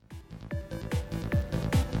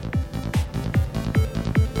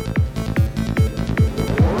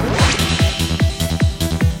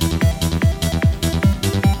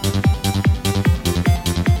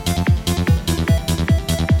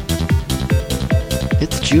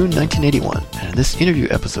It's June 1981, and in this interview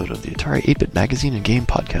episode of the Atari 8-Bit Magazine and Game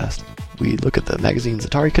Podcast, we look at the magazine's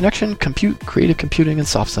Atari Connection, Compute, Creative Computing, and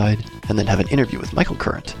Soft Side, and then have an interview with Michael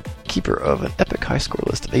Current, keeper of an epic high score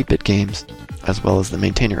list of 8-bit games, as well as the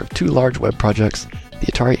maintainer of two large web projects, the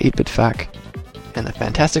Atari 8-Bit FAQ, and the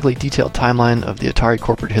fantastically detailed timeline of the Atari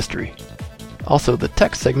corporate history. Also, the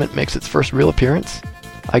tech segment makes its first real appearance,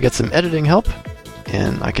 I get some editing help,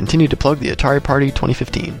 and I continue to plug the Atari Party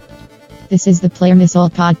 2015. This is the Player Missile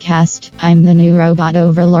Podcast. I'm the new robot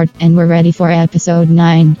overlord, and we're ready for episode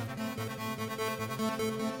 9.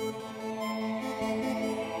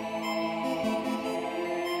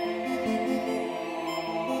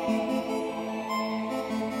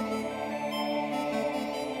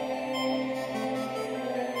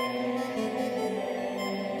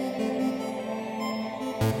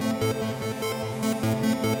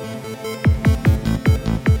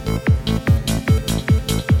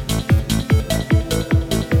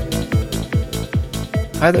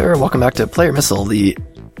 Hi there, welcome back to Player Missile, the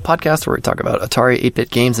podcast where we talk about Atari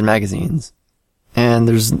 8-bit games and magazines. And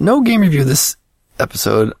there's no game review this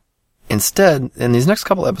episode. Instead, in these next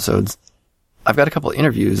couple episodes, I've got a couple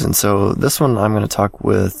interviews, and so this one I'm going to talk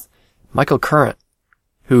with Michael Current,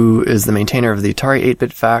 who is the maintainer of the Atari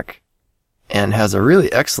 8-bit FAQ and has a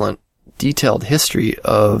really excellent, detailed history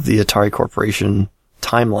of the Atari Corporation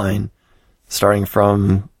timeline, starting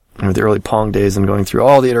from the early Pong days and going through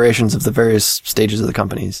all the iterations of the various stages of the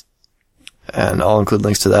companies. And I'll include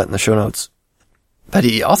links to that in the show notes. But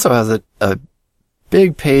he also has a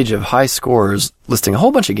big page of high scores listing a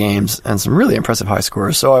whole bunch of games and some really impressive high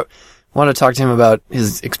scores. So I want to talk to him about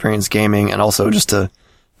his experience gaming and also just to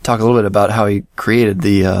talk a little bit about how he created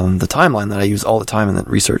the timeline that I use all the time in the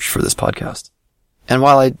research for this podcast. And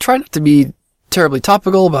while I try not to be terribly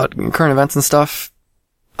topical about current events and stuff,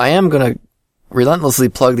 I am going to relentlessly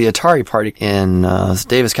plug the Atari Party in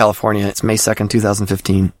Davis, California. It's May 2nd,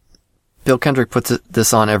 2015. Bill Kendrick puts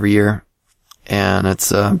this on every year, and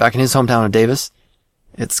it's back in his hometown of Davis.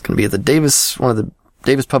 It's going to be at the Davis, one of the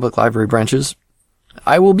Davis Public Library branches.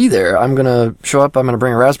 I will be there. I'm going to show up. I'm going to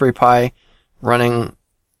bring a Raspberry Pi running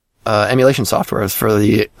emulation software for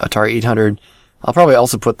the Atari 800. I'll probably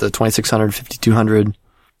also put the 2600, 5200,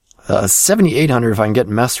 7800 if I can get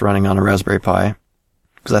MES running on a Raspberry Pi,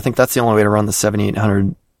 because I think that's the only way to run the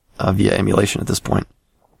 7800 via emulation at this point.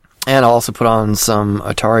 And I'll also put on some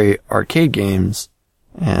Atari arcade games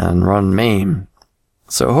and run MAME.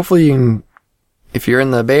 So hopefully you can, if you're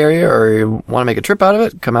in the Bay Area or you want to make a trip out of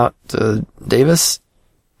it, come out to Davis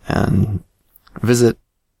and visit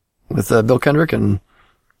with Bill Kendrick and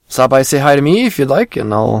stop by, say hi to me if you'd like.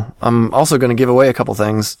 And I'm also going to give away a couple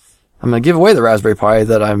things. I'm going to give away the Raspberry Pi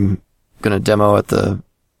that I'm going to demo at the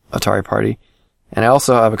Atari Party. And I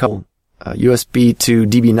also have a couple USB to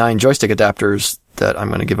DB9 joystick adapters that I'm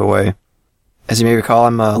going to give away. As you may recall,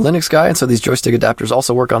 I'm a Linux guy, and so these joystick adapters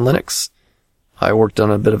also work on Linux. I worked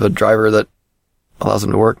on a bit of a driver that allows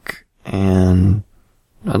them to work, and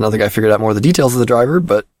another guy figured out more of the details of the driver,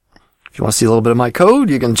 but if you want to see a little bit of my code,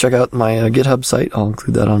 you can check out my GitHub site. I'll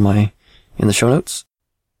include that in the show notes.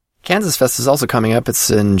 Kansas Fest is also coming up.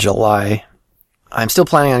 It's in July. I'm still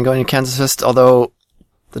planning on going to Kansas Fest, although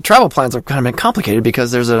the travel plans have kind of been complicated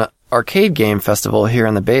because there's an arcade game festival here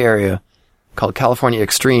in the Bay Area called California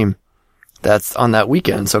Extreme that's on that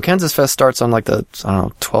weekend. So Kansas Fest starts on like the,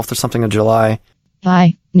 12th or something of July.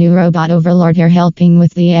 Hi, new robot overlord here helping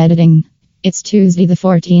with the editing. It's Tuesday the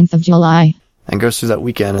 14th of July. And goes through that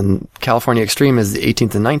weekend, and California Extreme is the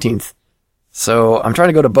 18th and 19th. So I'm trying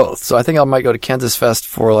to go to both. So I think I might go to Kansas Fest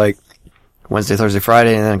for like Wednesday, Thursday,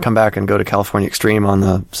 Friday, and then come back and go to California Extreme on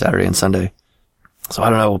the Saturday and Sunday. So I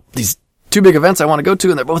don't know, these two big events I want to go to,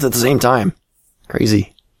 and they're both at the same time.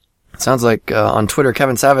 Crazy. It sounds like on Twitter,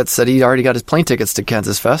 Kevin Savitz said he already got his plane tickets to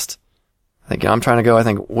Kansas Fest. I think I'm trying to go. I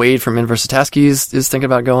think Wade from Inversataski is thinking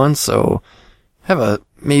about going, so have a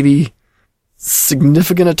maybe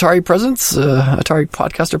significant Atari presence, Atari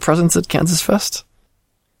podcaster presence at Kansas Fest.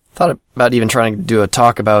 Thought about even trying to do a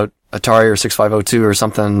talk about Atari or 6502 or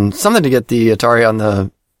something to get the Atari on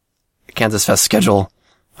the Kansas Fest schedule.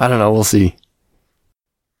 I don't know, we'll see.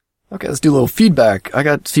 Okay, let's do a little feedback. I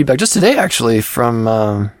got feedback just today, actually,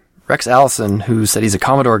 from Rex Allison, who said he's a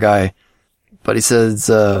Commodore guy. But he says,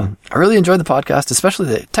 I really enjoyed the podcast, especially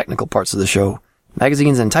the technical parts of the show.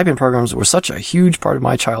 Magazines and typing programs were such a huge part of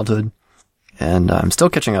my childhood. And I'm still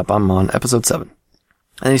catching up. I'm on episode 7.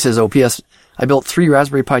 And he says, oh, P.S. I built 3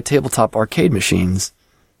 Raspberry Pi tabletop arcade machines.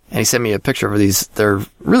 And he sent me a picture of these. They're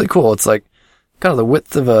really cool. It's like kind of the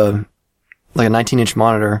width of a 19-inch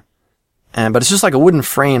monitor. But it's just like a wooden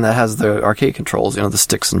frame that has the arcade controls, the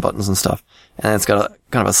sticks and buttons and stuff. And it's got a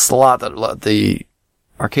kind of a slot that the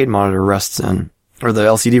arcade monitor rests in, or the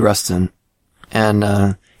LCD rests in.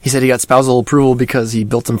 And he said he got spousal approval because he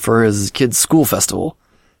built them for his kid's school festival.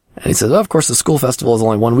 And he said, well, of course, the school festival is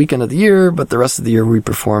only one weekend of the year, but the rest of the year we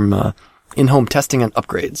perform in-home testing and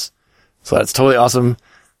upgrades. So that's totally awesome.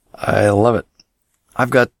 I love it. I've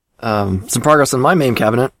got some progress on my main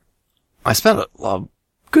cabinet. I spent a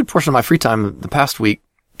good portion of my free time the past week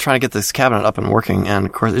trying to get this cabinet up and working, and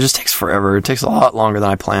of course it just takes forever. It takes a lot longer than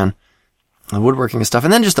I plan. The woodworking and stuff,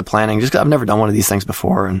 and then just the planning. Just I've never done one of these things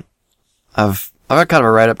before, and I've got kind of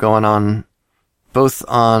a write-up going on both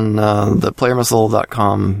on the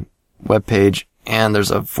PlayerMissile.com webpage, and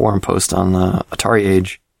there's a forum post on Atari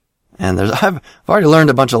Age. And I've already learned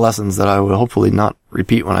a bunch of lessons that I will hopefully not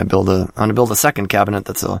repeat when I build I'm going to build a second cabinet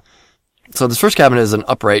so this first cabinet is an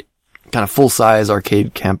upright, kind of full-size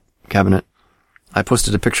arcade cabinet. I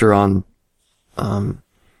posted a picture on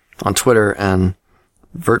Twitter, and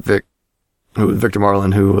Victor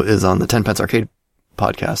Marlin, who is on the 10 Pence Arcade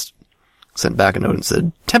podcast, sent back a note and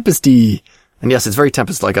said, Tempesty! And yes, it's very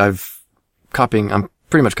Tempest-like. I'm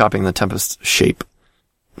pretty much copying the Tempest shape.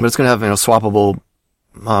 But it's going to have, swappable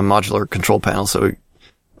modular control panel, so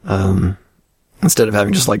instead of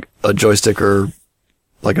having just like a joystick or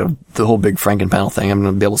like the whole big Franken panel thing, I'm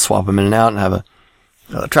going to be able to swap them in and out and have a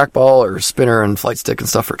trackball or spinner and flight stick and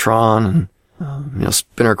stuff for Tron, and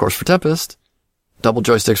spinner, of course, for Tempest, double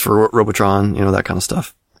joysticks for Robotron, that kind of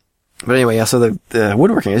stuff. But anyway, yeah, so the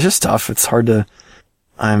woodworking is just tough. It's hard to,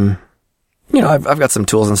 I've got some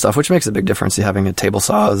tools and stuff, which makes a big difference. Having a table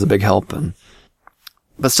saw is a big help,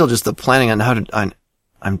 but still just the planning on how to,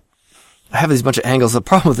 I have these bunch of angles. The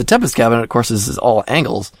problem with the Tempest cabinet, of course, is all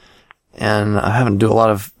angles, and I haven't do a lot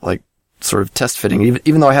of sort of test fitting.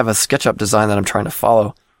 Even though I have a SketchUp design that I'm trying to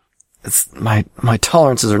follow, it's my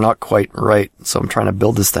tolerances are not quite right. So I'm trying to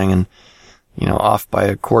build this thing, and off by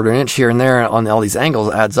a quarter inch here and there on all these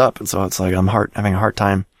angles adds up, and so it's like I'm having a hard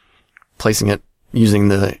time placing it using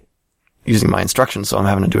my instructions. So I'm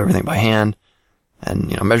having to do everything by hand,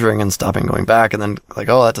 and measuring and stopping, going back, and then that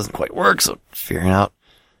doesn't quite work. So figuring out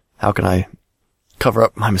how can I cover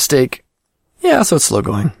up my mistake? Yeah, so it's slow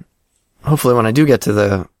going. Hopefully when I do get to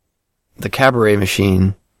the cabaret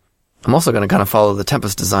machine, I'm also going to kind of follow the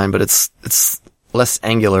Tempest design, but it's less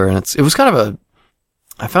angular, and it was kind of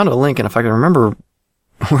I found a link, and if I can remember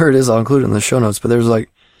where it is, I'll include it in the show notes, but there's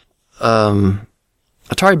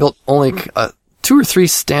Atari built only 2 or 3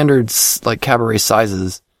 standard cabaret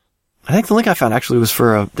sizes. I think the link I found actually was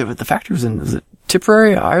for the factory was in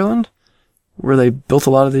Tipperary, Ireland, where they built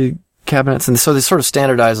a lot of the cabinets, and so they sort of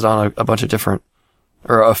standardized it on a bunch of different,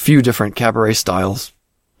 or a few different cabaret styles.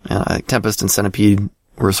 And I think Tempest and Centipede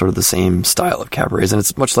were sort of the same style of cabarets, and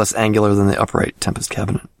it's much less angular than the upright Tempest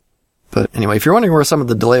cabinet. But anyway, if you're wondering where some of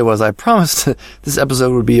the delay was, I promised this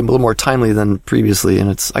episode would be a little more timely than previously,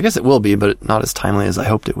 and I guess it will be, but not as timely as I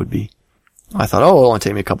hoped it would be. I thought, it'll only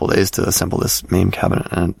take me a couple days to assemble this main cabinet,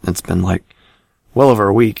 and it's been well over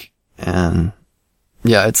a week, and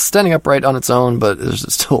yeah, it's standing upright on its own, but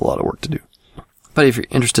there's still a lot of work to do. But if you're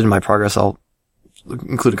interested in my progress, I'll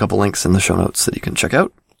include a couple links in the show notes that you can check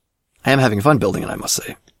out. I am having fun building it, I must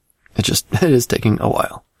say. It is taking a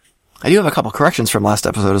while. I do have a couple corrections from last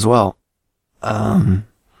episode as well.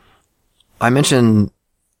 I mentioned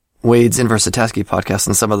Wade's Inversataski podcast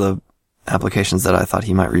and some of the applications that I thought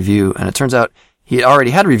he might review, and it turns out he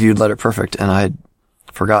already had reviewed Letter Perfect, and I had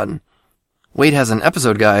forgotten. Wade has an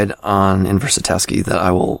episode guide on Inversataski that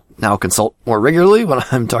I will now consult more regularly when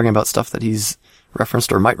I'm talking about stuff that he's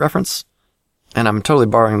referenced or might reference. And I'm totally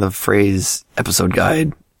borrowing the phrase episode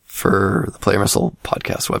guide for the Player Missile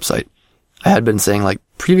podcast website. I had been saying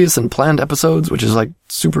previous and planned episodes, which is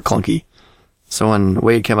super clunky. So when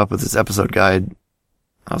Wade came up with his episode guide,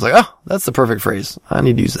 I was like, oh, that's the perfect phrase. I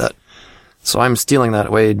need to use that. So I'm stealing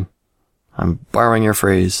that, Wade. I'm borrowing your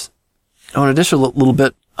phrase. Oh, in addition, a little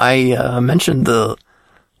bit, I mentioned the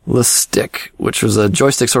Stick, which was a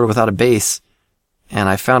joystick sort of without a base, and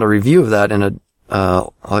I found a review of that in a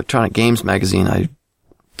Electronic Games magazine. I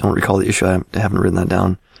don't recall the issue. I haven't written that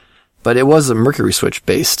down. But it was a Mercury Switch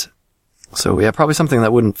based. So yeah, probably something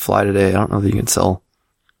that wouldn't fly today. I don't know that you can sell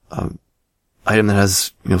an item that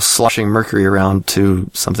has, sloshing mercury around to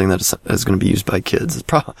something that is going to be used by kids. It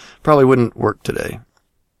probably wouldn't work today.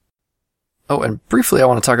 Oh, and briefly I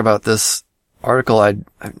want to talk about this article. I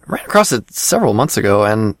ran across it several months ago,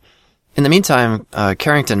 and in the meantime,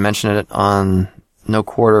 Carrington mentioned it on No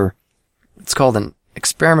Quarter. It's called An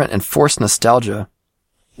Experiment in Forced Nostalgia,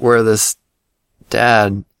 where this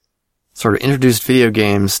dad sort of introduced video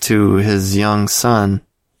games to his young son,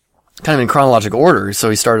 kind of in chronological order. So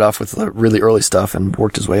he started off with the really early stuff and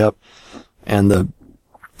worked his way up. And the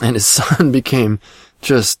and his son became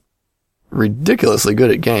just ridiculously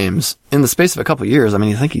good at games in the space of a couple of years. I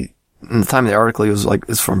mean, I think in the time of the article, he was like,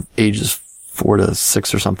 it's from ages 4 to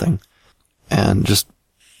 6 or something. And just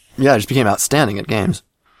became outstanding at games.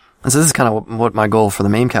 And so this is kind of what my goal for the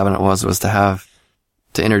MAME cabinet was to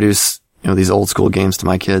introduce, these old school games to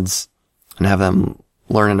my kids and have them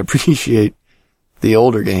learn and appreciate the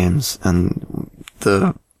older games, and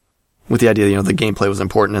with the idea, the gameplay was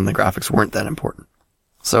important and the graphics weren't that important.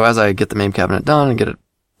 So as I get the MAME cabinet done and get it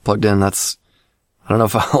plugged in, I don't know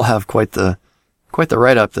if I'll have quite the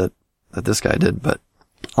write-up that this guy did, but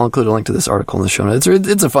I'll include a link to this article in the show notes.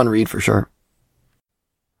 It's a fun read for sure.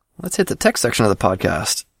 Let's hit the tech section of the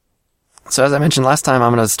podcast. So as I mentioned last time,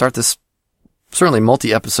 I'm going to start this certainly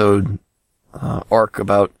multi-episode arc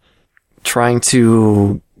about trying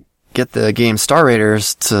to get the game Star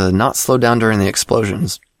Raiders to not slow down during the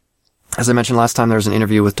explosions. As I mentioned last time, there was an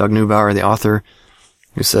interview with Doug Neubauer, the author,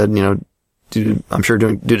 who said, due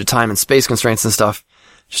to time and space constraints and stuff,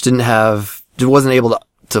 wasn't able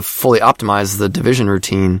to fully optimize the Division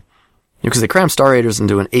routine, because they crammed Star Raiders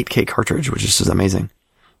into an 8K cartridge, which is just amazing.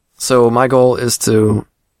 So my goal is to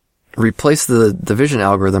replace the Division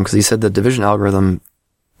algorithm, because he said the Division algorithm,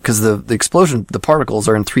 because the explosion, the particles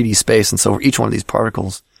are in 3D space, and so for each one of these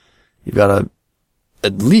particles, you've got to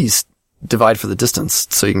at least divide for the distance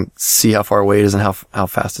so you can see how far away it is and how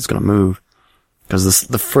fast it's going to move. Because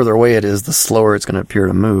the further away it is, the slower it's going to appear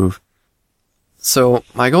to move. So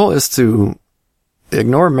my goal is to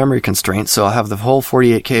ignore memory constraints, so I'll have the whole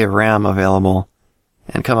 48K of RAM available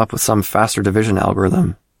and come up with some faster Division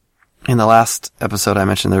algorithm. In the last episode I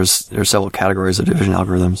mentioned there's several categories of Division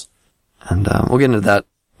algorithms, and we'll get into that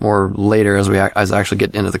more later as I actually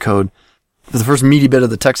get into the code. For the first meaty bit of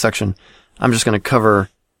the tech section, I'm just going to cover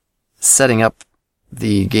setting up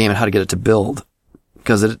the game and how to get it to build,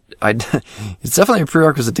 because it's definitely a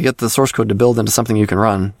prerequisite to get the source code to build into something you can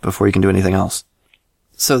run before you can do anything else.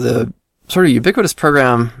 So the sort of ubiquitous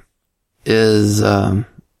program is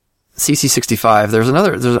CC65.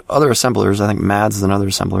 There's other assemblers. I think MADS is another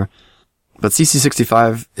assembler, but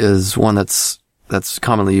CC65 is one that's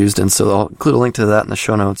commonly used, and so I'll include a link to that in the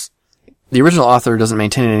show notes. The original author doesn't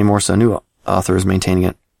maintain it anymore, so a new author is maintaining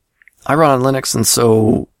it. I run on Linux, and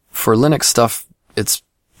so for Linux stuff, it's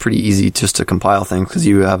pretty easy just to compile things because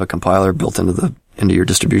you have a compiler built into your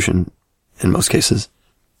distribution in most cases.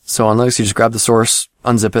 So on Linux, you just grab the source,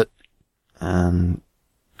 unzip it, and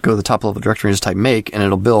go to the top level directory and just type make, and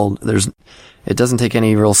it'll build. It doesn't take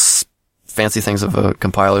any real fancy things of a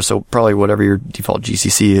compiler, so probably whatever your default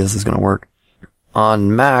GCC is going to work.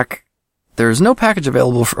 On Mac, there's no package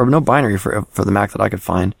available or no binary for the Mac that I could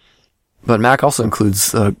find, but Mac also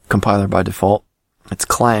includes a compiler by default. It's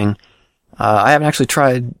Clang. I haven't actually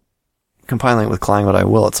tried compiling it with Clang, but I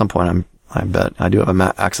will at some point. I bet I do have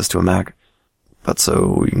access to a Mac. But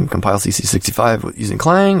so you can compile CC65 using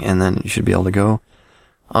Clang, and then you should be able to go.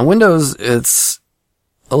 On Windows, it's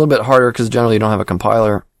a little bit harder because generally you don't have a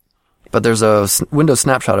compiler, but there's a Windows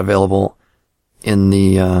snapshot available in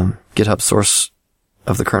the GitHub source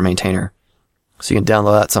of the current maintainer. So you can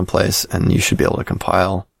download that someplace, and you should be able to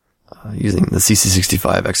compile using the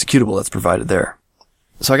CC65 executable that's provided there.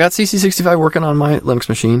 So I got CC65 working on my Linux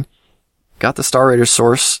machine, got the Star Raiders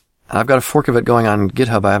source, and I've got a fork of it going on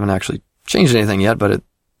GitHub. I haven't actually changed anything yet, but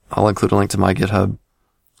I'll include a link to my GitHub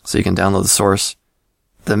so you can download the source.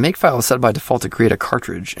 The makefile is set by default to create a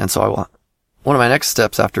cartridge, and so one of my next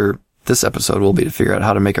steps after this episode will be to figure out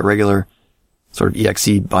how to make a regular sort of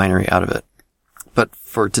exe binary out of it. But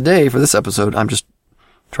for today, for this episode, I'm just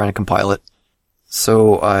trying to compile it.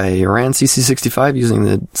 So I ran CC65 using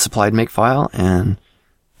the supplied makefile, and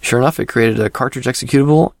sure enough, it created a cartridge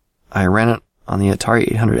executable. I ran it on the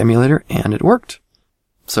Atari 800 emulator, and it worked.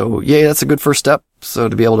 So yay, that's a good first step. So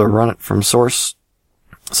to be able to run it from source,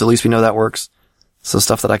 so at least we know that works. So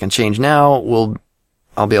stuff that I can change now,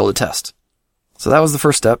 I'll be able to test. So that was the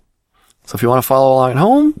first step. So if you want to follow along at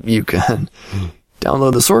home, you can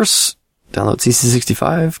download the source, download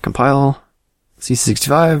CC65, compile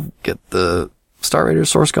CC65, get the Star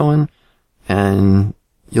Raiders source going, and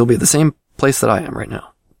you'll be at the same place that I am right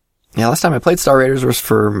now. Yeah, last time I played Star Raiders was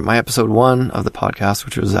for my episode 1 of the podcast,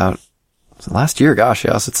 which was out last year. Gosh,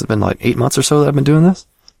 yes, it's been like 8 months or so that I've been doing this.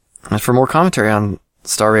 And for more commentary on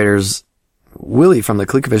Star Raiders, Willie from the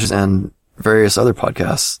ColecoVision and various other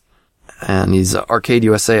podcasts, and he's Arcade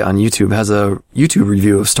USA on YouTube, has a YouTube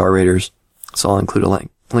review of Star Raiders, so I'll include a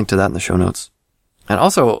link to that in the show notes. And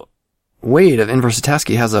also, Wade of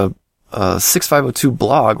Inversitaski has a 6502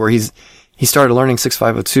 blog where he started learning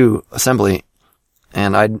 6502 assembly,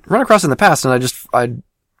 and I'd run across it in the past, and I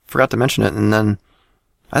forgot to mention it, and then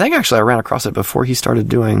I think actually I ran across it before he started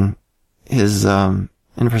doing his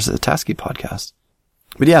Universe of the Tasky podcast.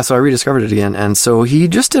 But yeah, so I rediscovered it again. And so he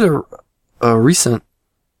just did a recent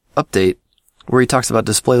update where he talks about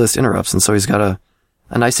display list interrupts. And so he's got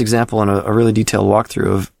a nice example and a really detailed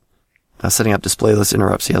walkthrough of setting up display list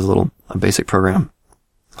interrupts. He has a basic program.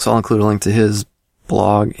 So I'll include a link to his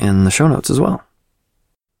blog in the show notes as well.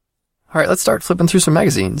 All right, let's start flipping through some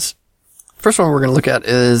magazines. First one we're going to look at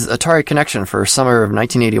is Atari Connection for summer of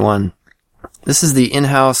 1981. This is the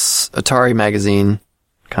in-house Atari magazine,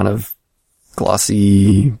 kind of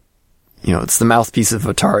glossy, it's the mouthpiece of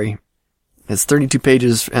Atari. It's 32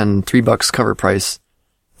 pages and $3 cover price.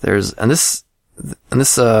 In this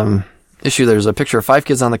issue, there's a picture of 5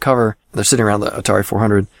 kids on the cover. They're sitting around the Atari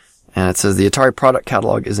 400, and it says the Atari product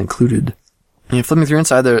catalog is included. And you're flipping through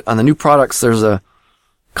inside there, on the new products, there's a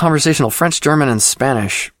conversational French, German, and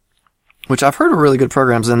Spanish, which I've heard are really good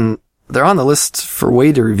programs, and they're on the list for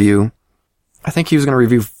Wade to review. I think he was going to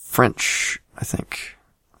review French, if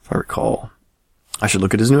I recall. I should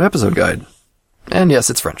look at his new episode guide. And yes,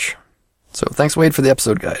 it's French. So thanks, Wade, for the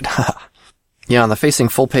episode guide. Yeah, on the facing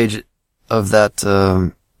full page of that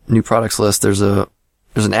new products list, there's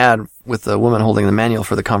an ad with a woman holding the manual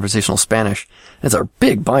for the conversational Spanish. It's a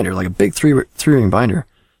big binder, like a big three-ring binder.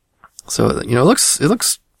 So, it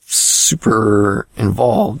looks super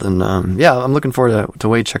involved, and I'm looking forward to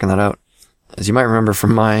Wade checking that out. As you might remember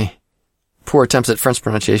from my poor attempts at French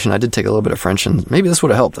pronunciation, I did take a little bit of French, and maybe this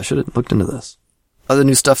would have helped. I should have looked into this. Other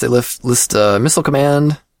new stuff, they list Missile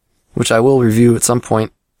Command, which I will review at some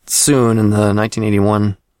point soon in the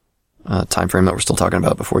 1981 time frame that we're still talking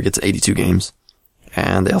about before we get to 82 games.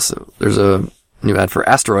 And there's a new ad for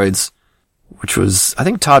Asteroids, which was, I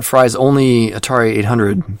think, Todd Fry's only Atari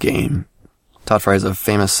 800 game. Todd Fry is a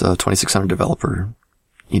famous 2600 developer.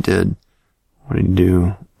 What did he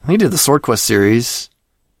do? I think he did the Sword Quest series.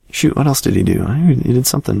 Shoot, what else did he do? He did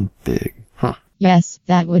something big. Huh. Yes,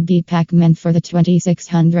 that would be Pac-Man for the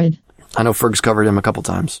 2600. I know Ferg's covered him a couple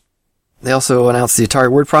times. They also announced the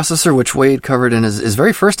Atari word processor, which Wade covered in his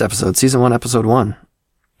very first episode, Season 1, Episode 1,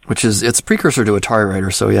 it's a precursor to Atari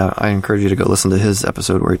Writer. So yeah, I encourage you to go listen to his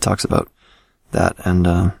episode where he talks about that and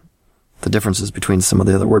the differences between some of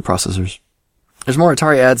the other word processors. There's more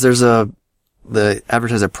Atari ads. They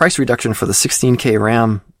advertise a price reduction for the 16K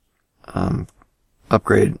RAM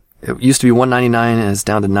upgrade. It used to be $199 and it's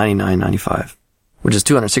down to $99.95, which is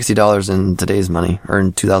 $260 in today's money, or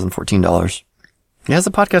in 2014 dollars. Yeah, as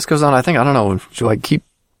the podcast goes on, I don't know, should I keep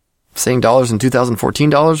saying dollars in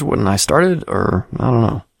 2014 dollars when I started, or I don't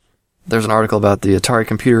know. There's an article about the Atari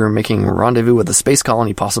computer making rendezvous with the space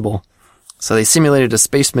colony possible. So they simulated a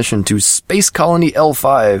space mission to Space Colony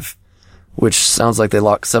L5, which sounds like they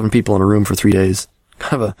locked 7 people in a room for 3 days.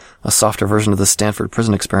 Kind of a softer version of the Stanford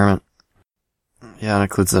prison experiment. Yeah, it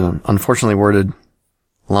includes an unfortunately worded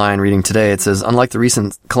line reading today. It says, unlike the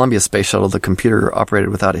recent Columbia space shuttle, the computer operated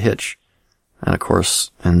without a hitch. And of course,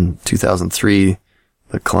 in 2003,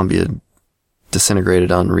 the Columbia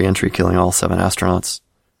disintegrated on re-entry, killing all 7 astronauts.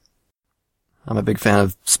 I'm a big fan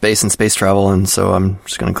of space and space travel, and so I'm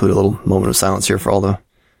just going to include a little moment of silence here for all the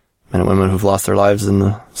men and women who've lost their lives in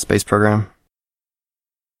the space program.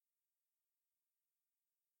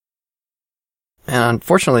 And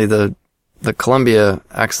unfortunately, the Columbia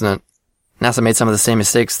accident, NASA made some of the same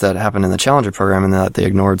mistakes that happened in the Challenger program in that they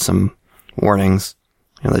ignored some warnings.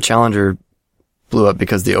 The Challenger blew up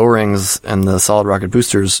because the O-rings and the solid rocket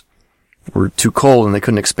boosters were too cold and they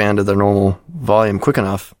couldn't expand to their normal volume quick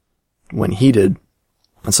enough when heated.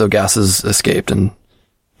 And so gases escaped and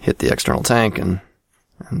hit the external tank and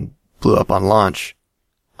blew up on launch.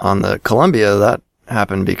 On the Columbia, that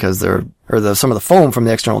happened because some of the foam from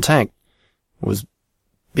the external tank was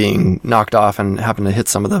being knocked off and happened to hit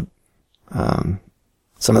some of the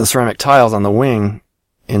ceramic tiles on the wing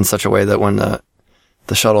in such a way that when the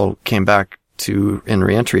shuttle came back in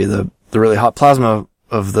reentry, the really hot plasma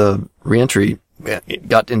of the reentry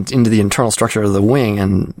got into the internal structure of the wing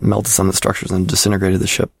and melted some of the structures and disintegrated the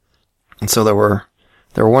ship. And so there were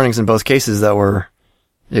warnings in both cases that were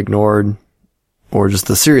ignored, or just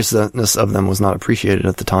the seriousness of them was not appreciated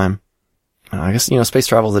at the time. I guess, space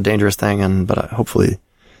travel is a dangerous thing, but hopefully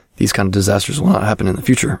these kind of disasters will not happen in the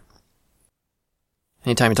future.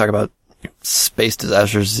 Anytime you talk about space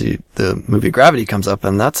disasters, the movie Gravity comes up,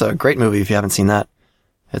 and that's a great movie if you haven't seen that.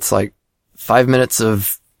 It's like 5 minutes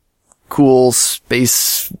of cool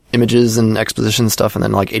space images and exposition stuff, and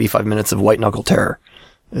then like 85 minutes of white knuckle terror.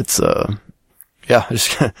 It's, we're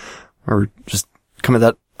just coming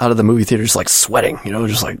out of the movie theater just like sweating,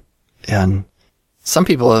 and some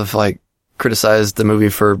people have criticized the movie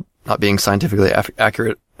for not being scientifically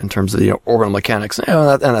accurate in terms of, orbital mechanics.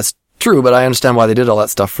 And that's true, but I understand why they did all that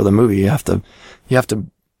stuff for the movie. You have to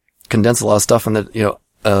condense a lot of stuff, and that,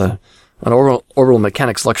 an orbital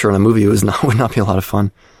mechanics lecture in a movie would not be a lot of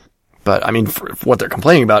fun. But I mean, for what they're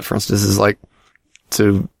complaining about, for instance, is like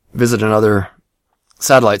to visit another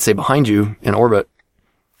satellite, say behind you in orbit,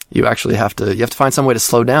 you actually have to find some way to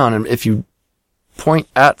slow down. And if you point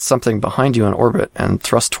at something behind you in orbit and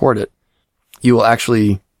thrust toward it, you will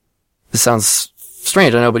actually, this sounds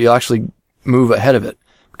strange, I know, but you'll actually move ahead of it,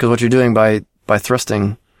 because what you're doing by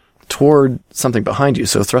thrusting toward something behind you,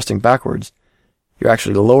 so thrusting backwards, you're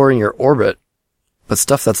actually lowering your orbit, but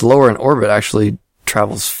stuff that's lower in orbit actually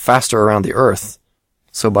travels faster around the Earth.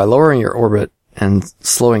 So by lowering your orbit and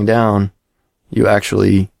slowing down, you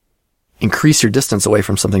actually increase your distance away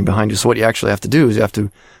from something behind you. So what you actually have to do is you have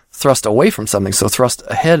to thrust away from something. So thrust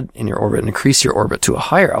ahead in your orbit and increase your orbit to a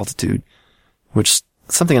higher altitude, which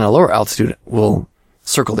something in a lower altitude will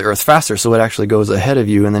circle the Earth faster. So it actually goes ahead of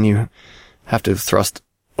you, and then you have to thrust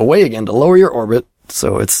away again to lower your orbit.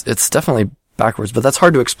 So it's definitely backwards, but that's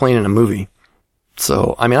hard to explain in a movie.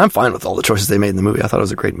 So, I mean, I'm fine with all the choices they made in the movie. I thought it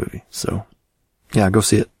was a great movie. So, yeah, go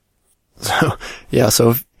see it. So, yeah,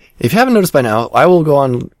 so if you haven't noticed by now, I will go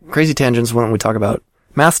on crazy tangents when we talk about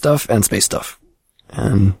math stuff and space stuff.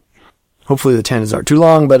 And hopefully the tangents aren't too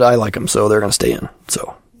long, but I like them, so they're going to stay in.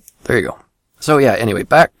 So, there you go. So, yeah, anyway,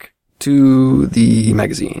 back to the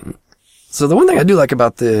magazine. So the one thing I do like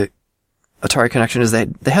about the Atari Connection is they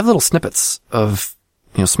have little snippets of,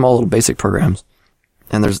 small little basic programs.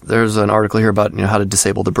 And there's an article here about, how to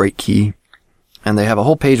disable the break key. And they have a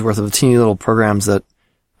whole page worth of teeny little programs that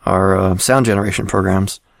are sound generation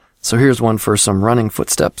programs. So here's one for some running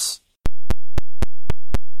footsteps.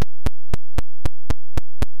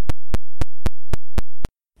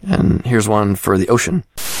 And here's one for the ocean.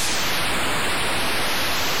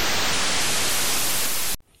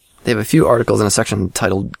 They have a few articles in a section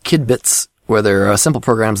titled Kid Bits, where they're simple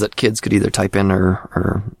programs that kids could either type in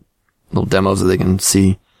or little demos that they can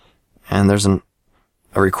see. And there's a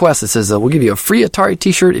request that says, we'll give you a free Atari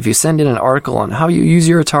t-shirt if you send in an article on how you use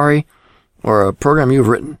your Atari or a program you've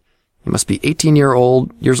written. You must be 18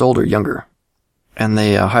 years old or younger. And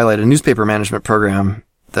they highlight a newspaper management program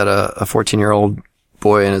that a 14-year-old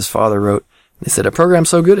boy and his father wrote. They said, a program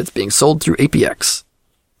so good it's being sold through APX.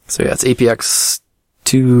 So yeah, it's APX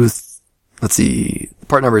 2, let's see, the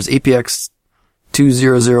part number is APX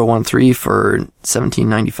 20013 for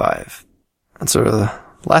 $17.95. And sort of the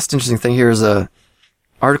last interesting thing here is a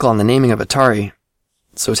article on the naming of Atari.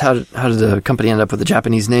 So it's how did the company end up with a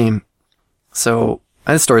Japanese name? So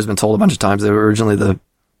this story's been told a bunch of times. The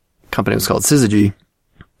company was called Syzygy,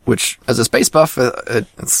 which, as a space buff,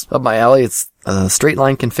 it's up my alley. It's a straight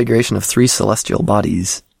line configuration of 3 celestial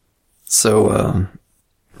bodies. So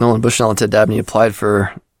Nolan Bushnell and Ted Dabney applied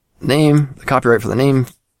for the copyright for the name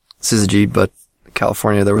Syzygy, but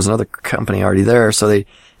California, there was another company already there, so they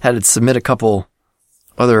had to submit a couple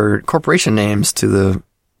other corporation names to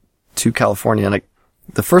California. And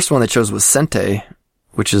the first one they chose was Sente,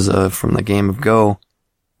 which is from the game of Go,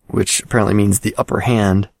 which apparently means the upper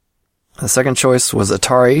hand. The second choice was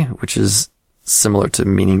Atari, which is similar to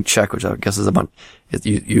meaning check, which I guess is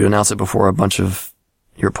you announce it before a bunch of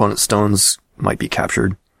your opponent's stones might be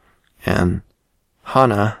captured. And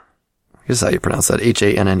Hana, I guess how you pronounce that,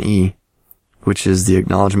 Hanne, which is the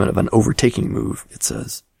acknowledgement of an overtaking move, it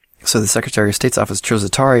says. So the Secretary of State's office chose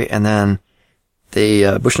Atari, and then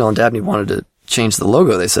Bushnell and Dabney wanted to change the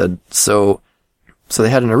logo, they said. So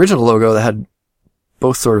they had an original logo that had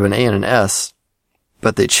both sort of an A and an S,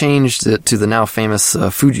 but they changed it to the now famous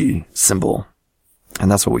Fuji symbol. And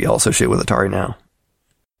that's what we all associate with Atari now.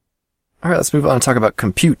 Alright, let's move on and talk about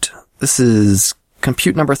Compute. This is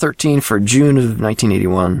Compute number 13 for June of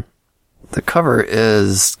 1981. The cover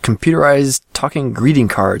is computerized talking greeting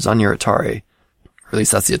cards on your Atari. Or at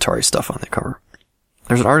least that's the Atari stuff on the cover.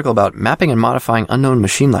 There's an article about mapping and modifying unknown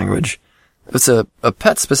machine language. It's a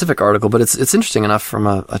PET-specific article, but it's interesting enough from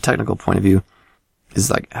a technical point of view. This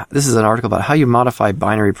is an article about how you modify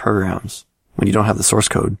binary programs when you don't have the source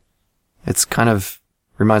code. It's kind of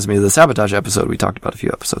reminds me of the Sabotage episode we talked about a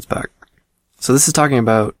few episodes back. So this is talking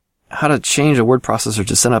about how to change a word processor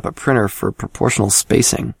to set up a printer for proportional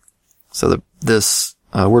spacing. So this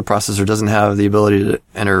word processor doesn't have the ability to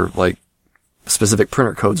enter specific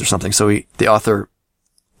printer codes or something. So the author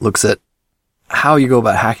looks at how you go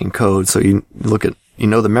about hacking code. So you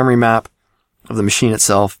know the memory map of the machine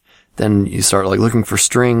itself. Then you start looking for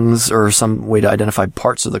strings or some way to identify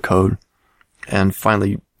parts of the code. And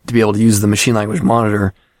finally, to be able to use the machine language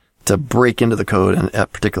monitor to break into the code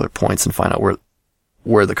at particular points and find out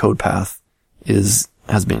where the code path has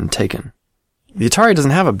been taken. The Atari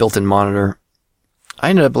doesn't have a built-in monitor. I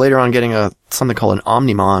ended up later on getting something called an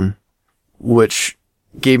Omnimon, which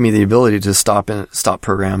gave me the ability to stop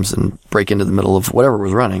programs and break into the middle of whatever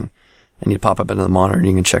was running. And you'd pop up into the monitor and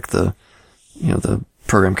you can check the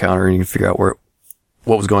program counter, and you can figure out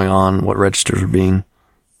what was going on, what registers were being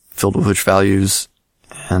filled with which values.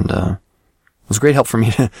 And, it was great help for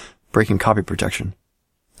me to breaking copy protection.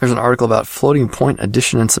 There's an article about floating point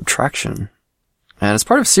addition and subtraction. And it's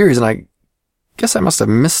part of a series, and I guess I must have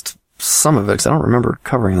missed some of it because I don't remember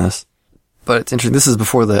covering this. But it's interesting. This is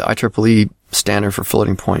before the IEEE standard for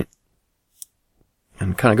floating point.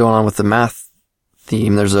 And kind of going on with the math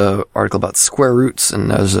theme, there's an article about square roots,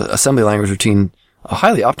 and there's an assembly language routine, a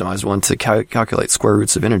highly optimized one to calculate square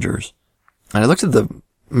roots of integers. And I looked at the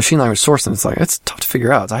machine language source, and it's tough to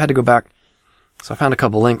figure out. So I had to go back. So I found a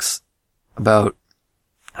couple links about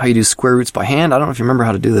how you do square roots by hand. I don't know if you remember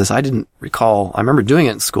how to do this. I didn't recall. I remember doing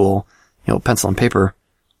it in school, pencil and paper,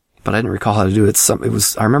 but I didn't recall how to do it.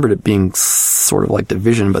 I remembered it being sort of like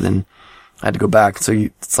division, but then I had to go back. So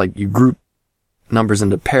it's like you group numbers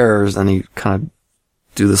into pairs, and you kind of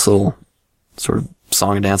do this little sort of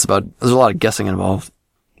song and dance about. There's a lot of guessing involved,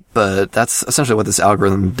 but that's essentially what this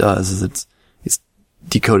algorithm does. Is it's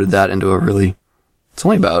decoded that into it's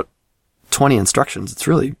only about 20 instructions. It's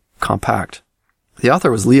really compact. The author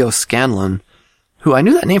was Leo Scanlon, who I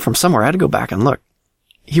knew that name from somewhere. I had to go back and look.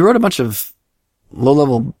 He wrote a bunch of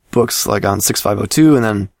low-level books like on 6502 and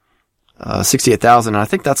then 68,000. And I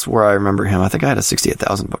think that's where I remember him. I think I had a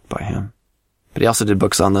 68,000 book by him. But he also did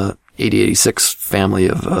books on the 8086 family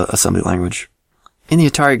of assembly language. In the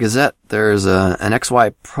Atari Gazette, there's an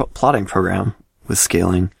XY plotting program with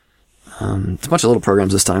scaling. It's a bunch of little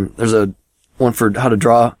programs this time. There's one for how to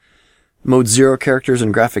draw Mode 0 characters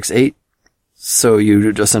in Graphics 8. So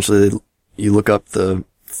you essentially, you look up the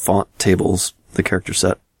font tables, the character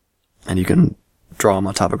set, and you can draw them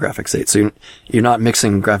on top of Graphics 8. So you're not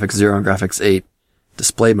mixing Graphics 0 and Graphics 8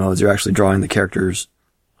 display modes. You're actually drawing the characters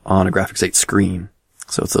on a Graphics 8 screen.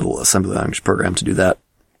 So it's a little assembly language program to do that.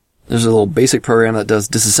 There's a little basic program that does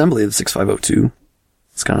disassembly of 6502.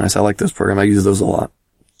 It's kind of nice. I like those programs. I use those a lot.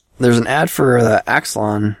 There's an ad for the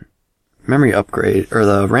Axlon memory upgrade, or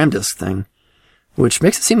the RAM disk thing, which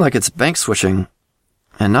makes it seem like it's bank switching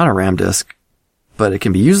and not a RAM disk, but it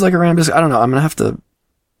can be used like a RAM disk. I don't know. I'm going to have to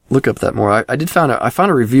look up that more. I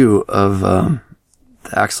found a review of the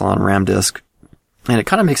Axlon RAM disk, and it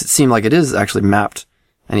kind of makes it seem like it is actually mapped,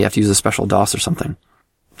 and you have to use a special DOS or something.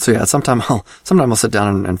 So yeah, sometime I'll sit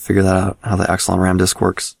down and figure that out, how the Axlon RAM disk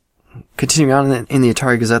works. Continuing on in the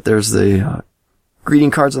Atari Gazette, there's the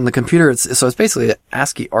greeting cards on the computer. It's basically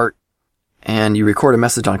ASCII art, and you record a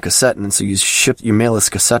message on cassette, and so you mail this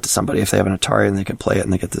cassette to somebody if they have an Atari, and they can play it,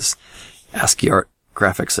 and they get this ASCII art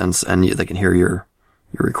graphics, and they can hear your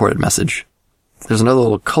recorded message. There's another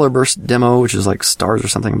little color burst demo, which is like stars or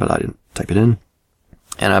something, but I didn't type it in.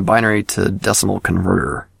 And a binary to decimal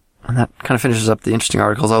converter. And that kind of finishes up the interesting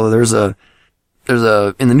articles, although there's in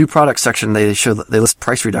the new product section, they list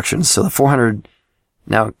price reductions. So the 400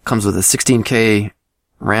 now comes with a 16K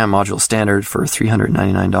RAM module standard for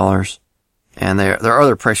 $399. And there are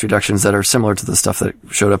other price reductions that are similar to the stuff that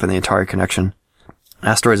showed up in the Atari Connection.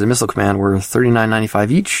 Asteroids and Missile Command were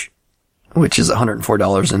 $39.95 each, which is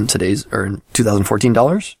 $104 in 2014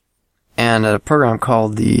 dollars. And a program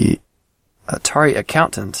called the Atari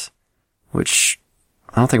Accountant, which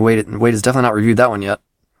I don't think Wade has definitely not reviewed that one yet.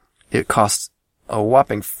 It costs a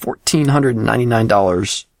whopping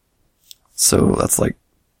 $1,499. So that's like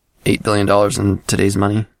 $8 billion in today's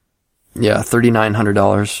money. Yeah,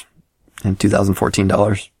 $3,900 in 2014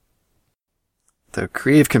 dollars. The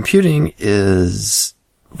Creative Computing is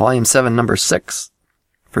Volume 7, Number 6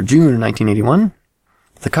 for June 1981.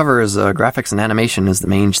 The cover is graphics and animation is the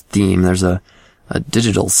main theme. There's a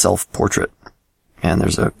digital self-portrait, and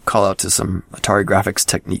there's a call out to some Atari graphics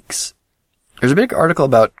techniques. There's a big article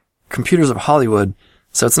about computers of Hollywood.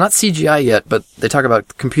 So it's not CGI yet, but they talk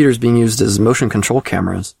about computers being used as motion control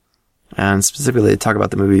cameras. And specifically they talk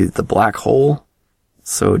about the movie The Black Hole.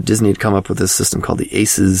 So Disney had come up with this system called the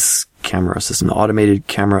ACES camera system, the Automated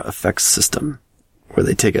Camera Effects System, where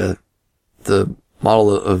they take the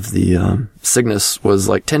model of the Cygnus was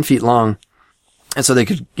like 10 feet long, and so they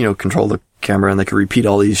could, control the camera, and they could repeat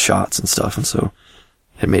all these shots and stuff, and so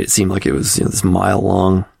it made it seem like it was, this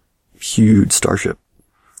mile-long, huge starship.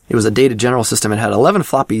 It was a data general system. It had 11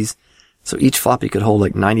 floppies, so each floppy could hold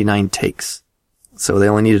like 99 takes. So they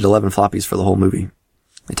only needed 11 floppies for the whole movie.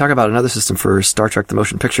 They talk about another system for Star Trek The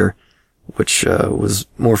Motion Picture, which was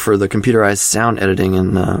more for the computerized sound editing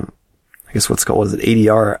and, I guess what is it,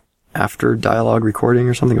 ADR, after dialogue recording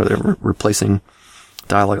or something, where they're replacing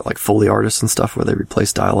dialogue, like Foley artists and stuff, where they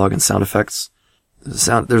replace dialogue and sound effects.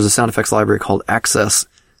 There's a sound effects library called Access,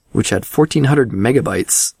 which had 1,400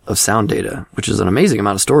 megabytes of sound data, which is an amazing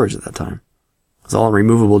amount of storage at that time. It was all on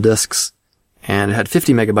removable disks, and it had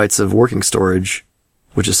 50 megabytes of working storage,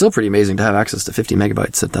 which is still pretty amazing to have access to 50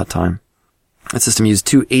 megabytes at that time. That system used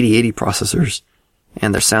two 8080 processors,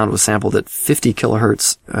 and their sound was sampled at 50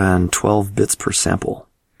 kilohertz and 12 bits per sample.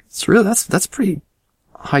 It's really, that's pretty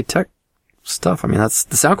high-tech stuff. I mean, the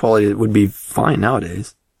sound quality would be fine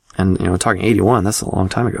nowadays. And, talking 81, that's a long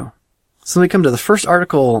time ago. So we come to the first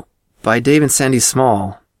article by Dave and Sandy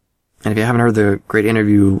Small. And if you haven't heard the great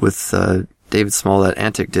interview with David Small that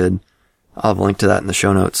Antic did, I'll have a link to that in the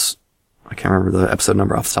show notes. I can't remember the episode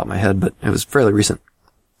number off the top of my head, but it was fairly recent.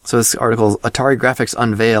 So this article is Atari Graphics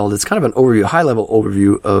Unveiled. It's kind of an overview, high-level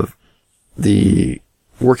overview of the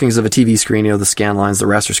workings of a TV screen, the scan lines, the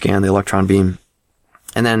raster scan, the electron beam.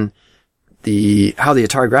 And then how the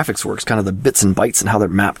Atari graphics works, kind of the bits and bytes and how they're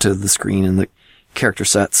mapped to the screen and the character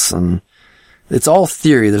sets. And it's all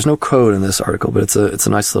theory. There's no code in this article, but it's a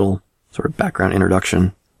nice little sort of background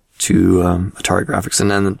introduction to Atari graphics and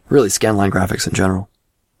then really scanline graphics in general.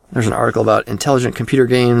 There's an article about intelligent computer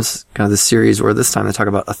games, kind of this series where this time they talk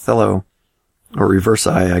about Othello, or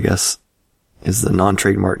Reversi, I guess, is the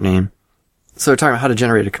non-trademark name. So they're talking about how to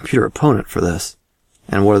generate a computer opponent for this.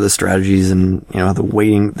 And what are the strategies and, the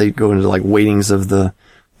weighting, they go into like weightings of the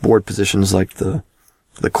board positions, like the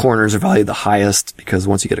corners are valued the highest because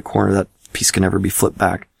once you get a corner, that piece can never be flipped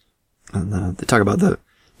back. And they talk about the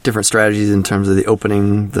different strategies in terms of the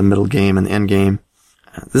opening, the middle game, and the end game.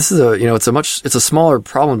 This is it's a smaller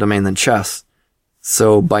problem domain than chess.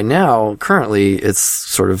 So by now, currently, it's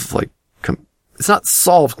sort of like, it's not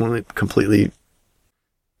solved completely,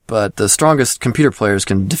 but the strongest computer players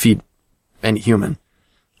can defeat any human.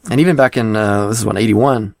 And even back in,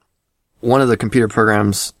 81, one of the computer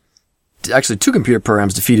programs, actually two computer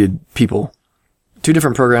programs defeated people. Two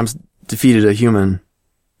different programs defeated a human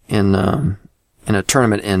in a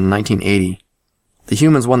tournament in 1980. The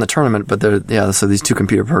humans won the tournament, but so these two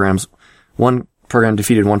computer programs, one program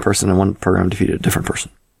defeated one person and one program defeated a different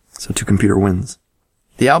person. So two computer wins.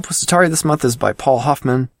 The Outpost Atari this month is by Paul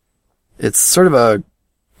Hoffman. It's sort of a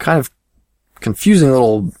kind of confusing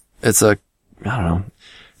it's a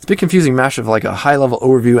big confusing mash of like a high level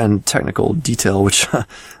overview and technical detail, which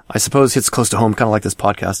I suppose hits close to home, kind of like this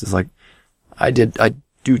podcast is like, I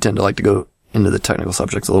do tend to like to go into the technical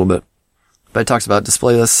subjects a little bit, but it talks about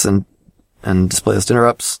display lists and display list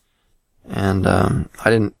interrupts. And,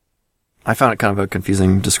 I found it kind of a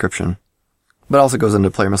confusing description, but it also goes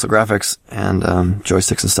into player missile graphics and,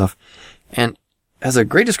 joysticks and stuff, and has a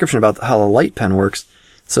great description about how the light pen works.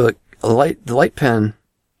 So the light pen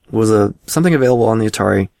was something available on the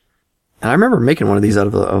Atari, and I remember making one of these out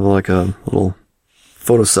of like a little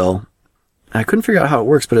photocell. And I couldn't figure out how it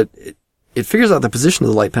works, but it figures out the position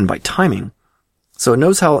of the light pen by timing. So it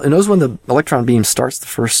knows when the electron beam starts the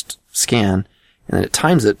first scan, and then it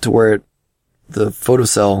times it to where the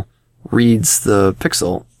photocell reads the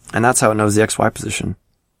pixel, and that's how it knows the XY position.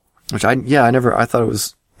 Which I thought there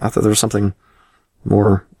was something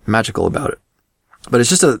more magical about it. But it's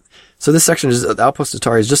just so this section is, the Outpost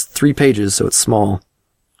Atari is just 3 pages, so it's small.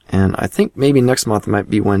 And I think maybe next month might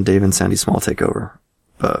be when Dave and Sandy Small take over.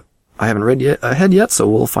 But I haven't read ahead yet, so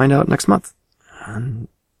we'll find out next month. And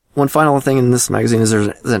one final thing in this magazine is there's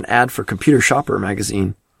an ad for Computer Shopper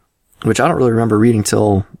magazine, which I don't really remember reading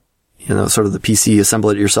till, sort of the PC assemble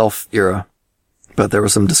it yourself era. But there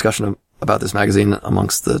was some discussion about this magazine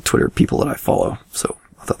amongst the Twitter people that I follow. So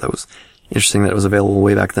I thought that was interesting that it was available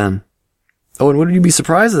way back then. Oh, and would you be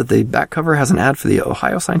surprised that the back cover has an ad for the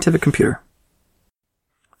Ohio Scientific Computer?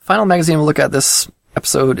 Final magazine we'll look at this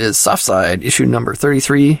episode is Softside, issue number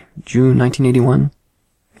 33, June 1981.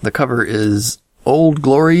 The cover is Old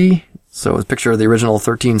Glory, so it's a picture of the original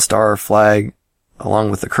 13-star flag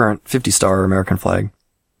along with the current 50-star American flag.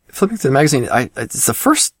 Flipping through the magazine, it's the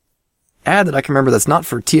first ad that I can remember that's not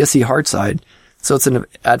for TSE Hardside, so it's an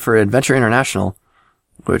ad for Adventure International,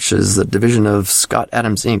 which is the division of Scott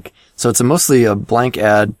Adams Inc. So it's mostly a blank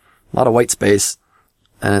ad, a lot of white space,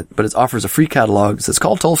 but it offers a free catalog. It says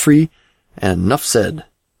call toll free and enough said,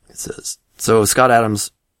 it says. So Scott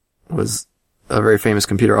Adams was a very famous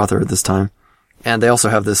computer author at this time. And they also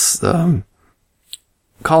have this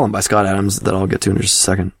column by Scott Adams that I'll get to in just a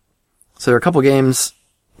second. So there are a couple games.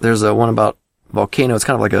 There's one about Volcano. It's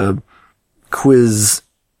kind of like a quiz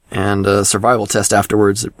and a survival test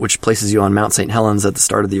afterwards, which places you on Mount St. Helens at the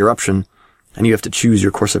start of the eruption, and you have to choose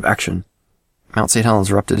your course of action. Mount St.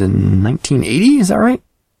 Helens erupted in 1980, is that right?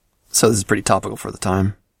 So this is pretty topical for the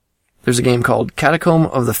time. There's a game called Catacomb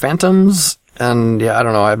of the Phantoms, And yeah, I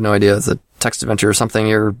don't know. I have no idea. It's a text adventure or something.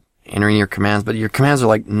 You're entering your commands, but your commands are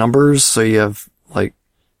like numbers. So you have like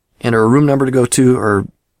enter a room number to go to, or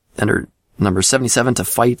enter number 77 to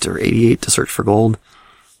fight, or 88 to search for gold.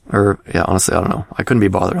 Or yeah, honestly, I don't know. I couldn't be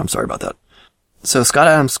bothered. I'm sorry about that. So Scott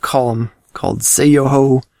Adams' column called Say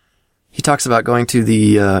Yo-Ho. He talks about going to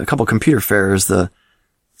the a couple computer fairs, the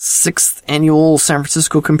 6th annual San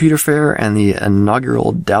Francisco Computer Fair and the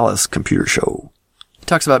inaugural Dallas Computer Show. He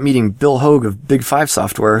talks about meeting Bill Hogue of Big 5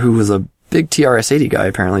 Software, who was a big TRS-80 guy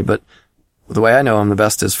apparently, but the way I know him the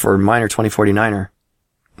best is for Miner 2049er,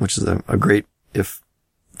 which is a great, if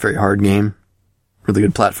very hard game. Really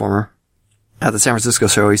good platformer. At the San Francisco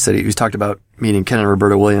show, he said he talked about meeting Ken and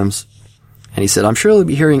Roberta Williams. And he said, I'm sure he'll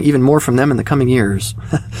be hearing even more from them in the coming years.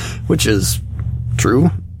 Which is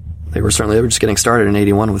true. They were just getting started in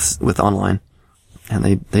 81 with online. And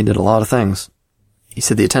they did a lot of things. He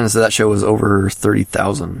said the attendance of that show was over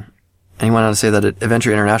 30,000. And he went on to say that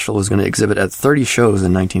Adventure International was going to exhibit at 30 shows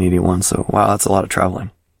in 1981. So, wow, that's a lot of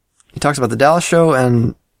traveling. He talks about the Dallas show,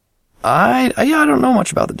 and I don't know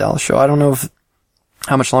much about the Dallas show. I don't know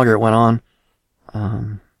how much longer it went on.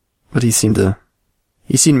 But he seemed to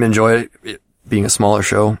enjoy it being a smaller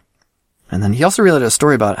show. And then he also related a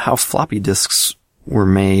story about how floppy disks were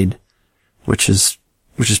made, which is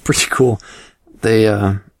pretty cool. He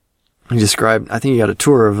described, I think he got a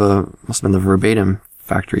tour of must have been the Verbatim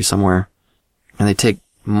factory somewhere. And they take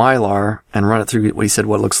Mylar and run it through what he said,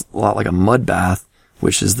 what looks a lot like a mud bath,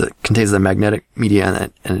 which contains the magnetic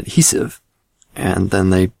media and adhesive. And then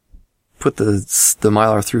they put the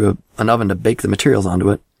Mylar through an oven to bake the materials onto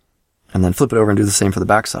it, and then flip it over and do the same for the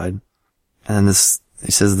backside. And then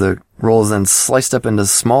he says the roll is then sliced up into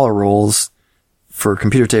smaller rolls for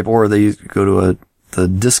computer tape, or they go to the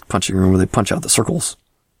disc punching room where they punch out the circles.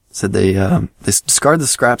 Said they discard the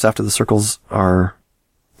scraps after the circles are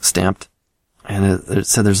stamped, and it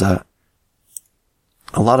said there's it's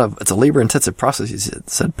a labor intensive process. He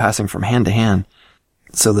said passing from hand to hand.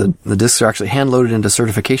 So the discs are actually hand-loaded into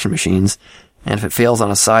certification machines, and if it fails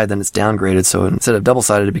on a side, then it's downgraded, so instead of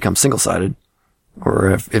double-sided, it becomes single-sided. Or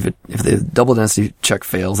if the double density check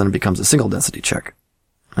fails, then it becomes a single density check.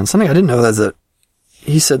 And something I didn't know is that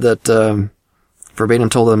he said that Verbatim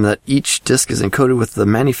told him that each disc is encoded with the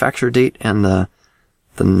manufacture date and the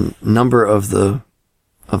number of the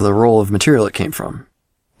roll of material it came from.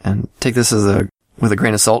 And take this with a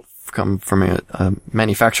grain of salt, come from a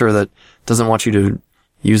manufacturer that doesn't want you to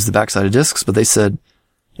use the backside of discs, but they said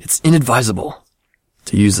it's inadvisable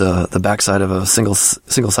to use the backside of a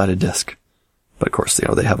single-sided disc. But of course,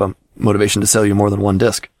 they have a motivation to sell you more than one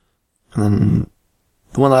disc. And then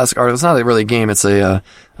the one last article, it's not really a game, it's a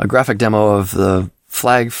graphic demo of the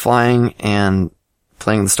flag flying and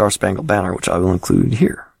playing the Star Spangled Banner, which I will include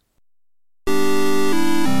here.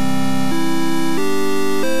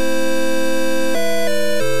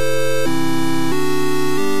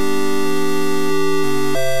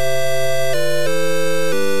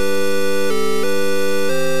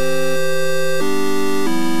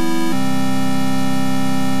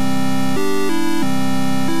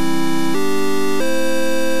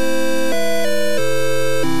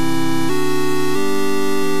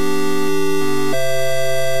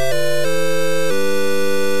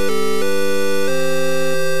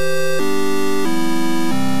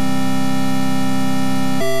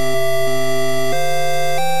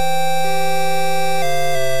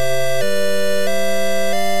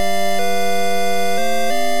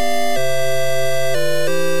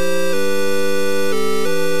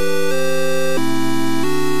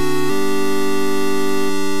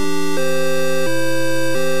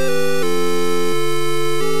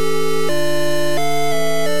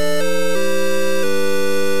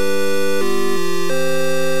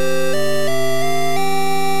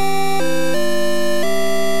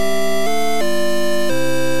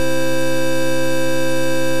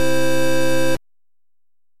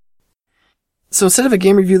 So instead of a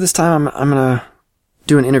game review this time, I'm gonna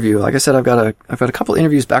do an interview. Like I said, I've got a couple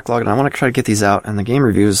interviews backlogged, and I want to try to get these out. And the game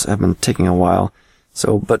reviews have been taking a while.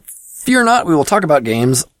 So, but fear not, we will talk about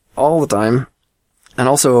games all the time. And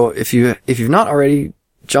also, if you've not already,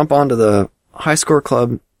 jump onto the High Score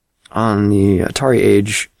Club on the Atari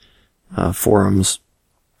Age forums.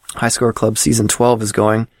 High Score Club Season 12 is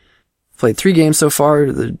going. Played 3 games so far.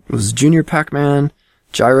 It was Junior Pac-Man,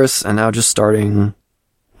 Gyrus, and now just starting,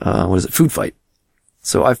 Food Fight.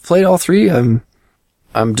 So I've played all 3.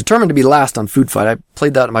 I'm determined to be last on Food Fight. I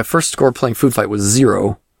played that, my first score playing Food Fight was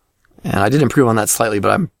 0. And I did improve on that slightly, but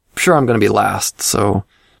I'm sure I'm going to be last. So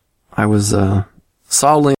I was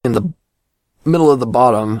solidly in the middle of the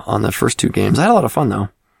bottom on the first 2 games. I had a lot of fun, though.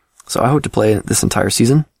 So I hope to play this entire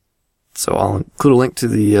season. So I'll include a link to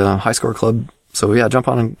the High Score Club. So yeah, jump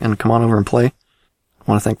on and come on over and play. I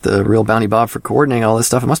want to thank the real Bounty Bob for coordinating all this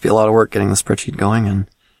stuff. It must be a lot of work getting the spreadsheet going, and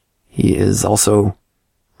he is also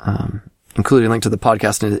including a link to the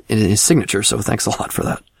podcast in his signature, so thanks a lot for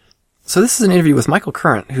that. So this is an interview with Michael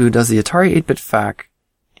Current, who does the Atari 8-bit FAQ,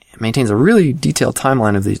 maintains a really detailed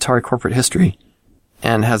timeline of the Atari corporate history,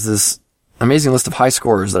 and has this amazing list of high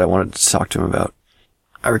scores that I wanted to talk to him about.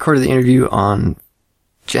 I recorded the interview on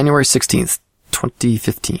January 16th,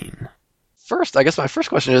 2015. First, I guess my first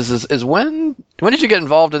question is when did you get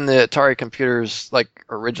involved in the Atari computers, like,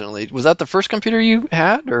 originally? Was that the first computer you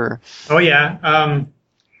had, or? Oh, yeah.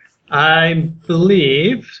 I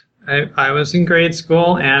believe I was in grade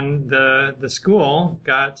school, and the school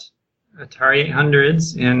got Atari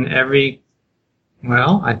 800s in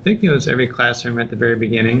I think it was every classroom at the very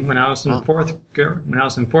beginning. When I was in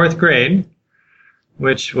fourth grade,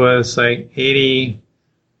 which was like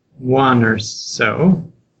 81 or so.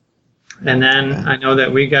 And then I know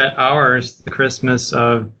that we got ours the Christmas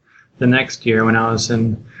of the next year when I was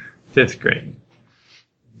in 5th grade.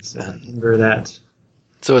 So I remember that.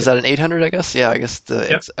 So is that an 800, I guess? Yeah, I guess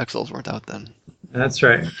the Excels weren't out then. That's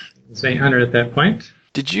right. It was 800 at that point.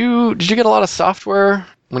 Did you get a lot of software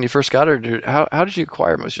when you first got it? Or how did you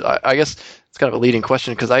acquire most of it? I guess it's kind of a leading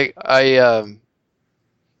question, because I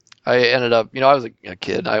ended up, I was a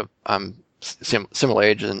kid. I'm similar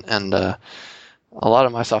age, and a lot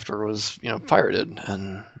of my software was, pirated,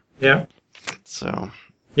 and so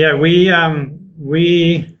we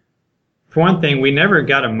for one thing, we never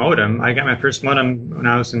got a modem. I got my first modem when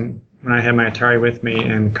I had my Atari with me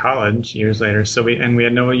in college years later. So we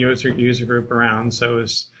had no user group around. So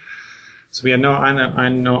we had no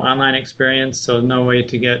online experience. So no way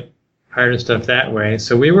to get pirated stuff that way.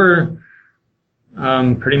 So we were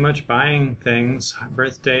pretty much buying things.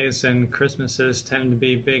 Birthdays and Christmases tended to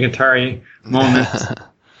be big Atari moments.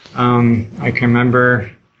 I can remember,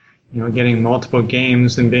 getting multiple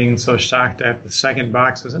games and being so shocked that the second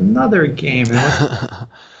box was another game.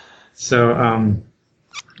 So, and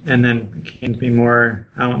then it came to be more,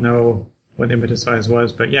 I don't know what the impetus size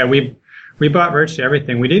was, but yeah, we bought virtually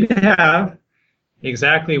everything. We did have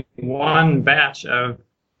exactly one batch of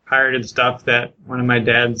pirated stuff that one of my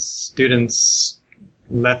dad's students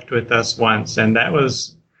left with us once, and that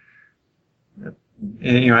was,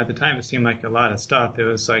 at the time it seemed like a lot of stuff. It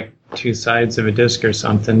was like 2 sides of a disc or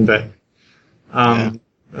something, but a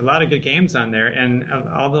lot of good games on there, and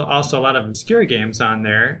also a lot of obscure games on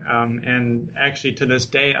there. And actually, to this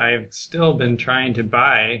day, I've still been trying to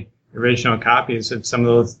buy original copies of some of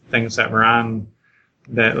those things that were on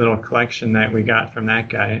that little collection that we got from that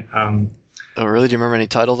guy. Oh, really? Do you remember any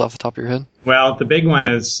titles off the top of your head? Well, the big one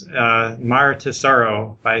is Mar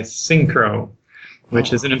Tesoro by Synchro,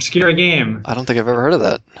 which is an obscure game. I don't think I've ever heard of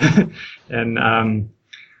that. And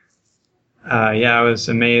I was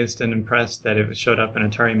amazed and impressed that it showed up in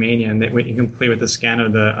Atari Mania, and that you can play with the scan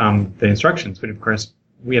of the instructions, which of course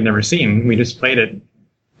we had never seen. We just played it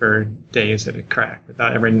for days at a crack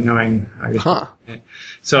without ever knowing how you play it.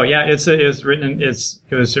 So yeah, it was written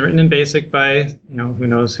in BASIC by who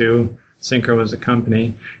knows who. Synchro was a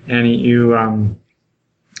company, and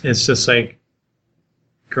it's just like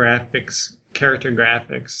character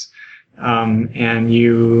graphics, and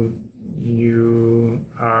you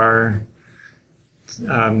are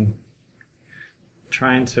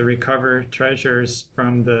trying to recover treasures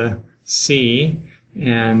from the sea,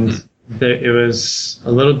 and it was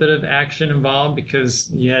a little bit of action involved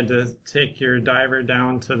because you had to take your diver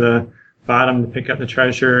down to the bottom to pick up the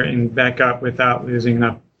treasure and back up without losing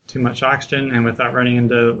too much oxygen and without running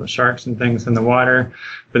into sharks and things in the water.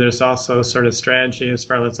 But there's also sort of strategy as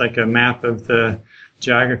far as like a map of the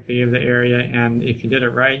geography of the area, and if you did it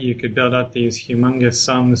right, you could build up these humongous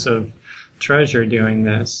sums of treasure doing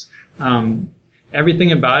this.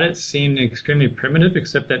 Everything about it seemed extremely primitive,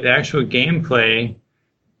 except that the actual gameplay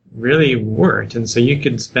really worked, and so you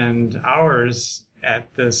could spend hours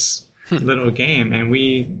at this little game, and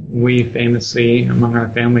we famously among our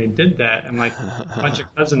family did that, and like a bunch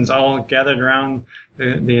of cousins all gathered around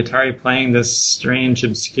the Atari playing this strange,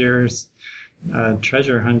 obscure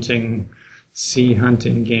treasure hunting, sea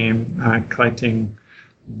hunting game, collecting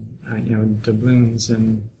doubloons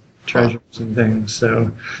and treasures and things.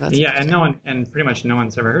 So and pretty much no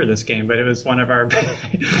one's ever heard of this game, but it was one of our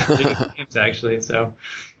biggest games actually. So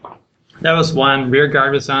that was one.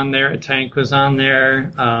 Rearguard was on there. A Tank was on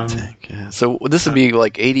there. Tank, yeah. So this would be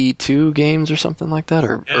like 82 games or something like that,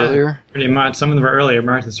 or earlier? Pretty much. Some of them were earlier.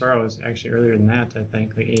 Mar Tesoro was actually earlier than that, I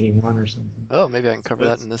think, like 81 or something. Oh, maybe I can cover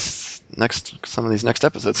that in some of these next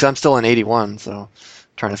episodes. I'm still in 81, so I'm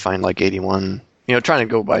trying to find like 81 trying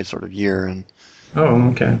to go by sort of year, and Oh,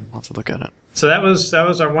 okay. I'll have to look at it. So that was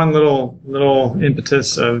our one little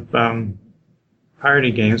impetus of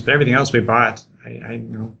party games, but everything else we bought, I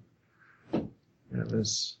know that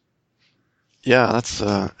was. Yeah, that's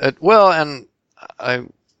well, and a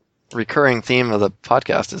recurring theme of the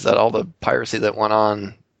podcast is that all the piracy that went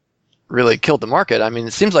on really killed the market. I mean,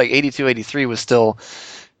 it seems like 82, 83 was still,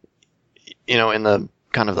 in the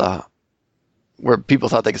kind of the where people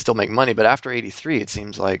thought they could still make money, but after 83, it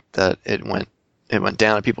seems like that it went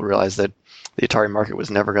down, and people realized that the Atari market was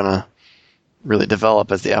never going to really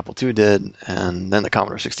develop as the Apple II did, and then the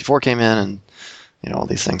Commodore 64 came in, and all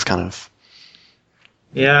these things kind of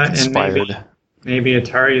conspired. And maybe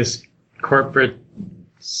Atari's corporate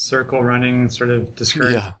circle running sort of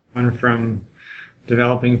discouraged one from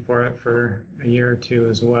developing for it for a year or two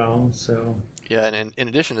as well. So yeah, and in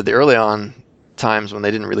addition to the early on times when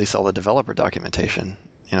they didn't release all the developer documentation,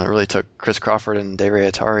 it really took Chris Crawford and Dave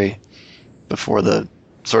Atari before the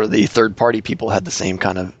sort of the third party people had the same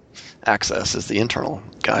kind of access as the internal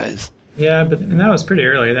guys. Yeah, and that was pretty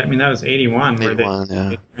early. That was 81 where they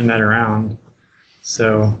turned that around.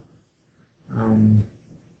 So,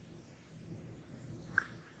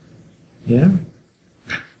 yeah.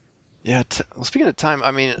 Yeah. Well, speaking of time,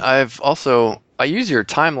 I mean, I use your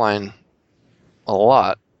timeline a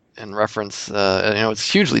lot in reference.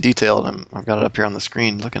 It's hugely detailed. I've got it up here on the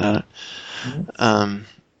screen, looking at it.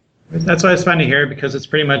 That's why it's fun to hear, because it's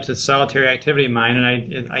pretty much a solitary activity of mine,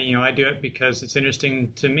 and I do it because it's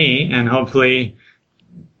interesting to me, and hopefully,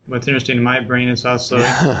 what's interesting to my brain is also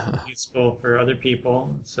useful for other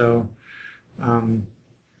people. So,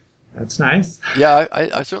 that's nice. Yeah,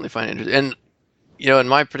 I certainly find it interesting, and in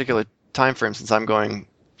my particular time frame, since I'm going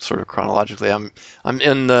sort of chronologically, I'm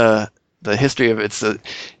in the history of it's the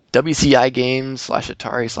WCI games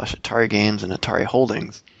 /Atari games and Atari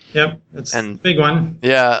Holdings. Yep, it's a big one.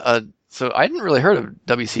 Yeah, so I hadn't really heard of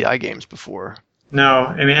WCI games before. No,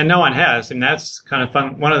 I mean, and no one has, and that's kind of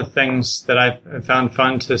fun. One of the things that I've found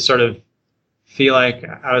fun to sort of feel like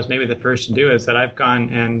I was maybe the first to do is that I've gone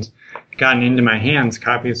and gotten into my hands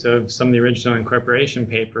copies of some of the original incorporation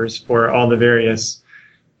papers for all the various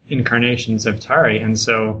incarnations of Atari. And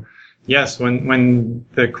so, yes, when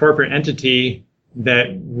the corporate entity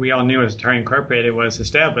that we all knew as Atari Incorporated was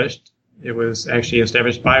established, it was actually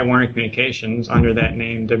established by Warner Communications under that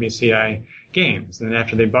name, WCI Games. And then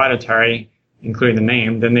after they bought Atari, including the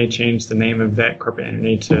name, then they changed the name of that corporate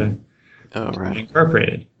entity to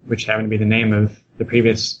Incorporated, which happened to be the name of the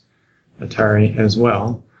previous Atari as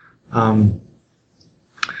well. But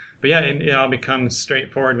yeah, it all becomes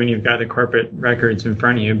straightforward when you've got the corporate records in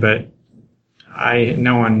front of you, but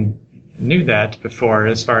no one knew that before,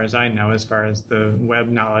 as far as I know, as far as the web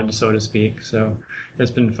knowledge, so to speak. So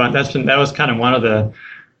it's been fun. That was kind of one of the,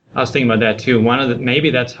 I was thinking about that too.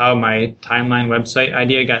 Maybe that's how my timeline website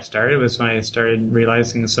idea got started, was when I started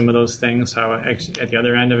realizing some of those things, how at the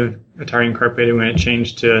other end of Atari Incorporated, when it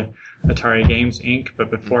changed to Atari Games Inc.,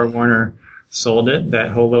 but before Warner sold it,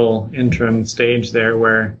 that whole little interim stage there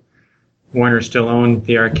where Warner still owned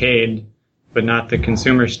the arcade, but not the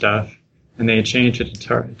consumer stuff. And they had changed it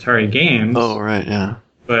to Atari Games. Oh, right, yeah.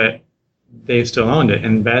 But they still owned it.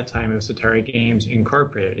 And at that time, it was Atari Games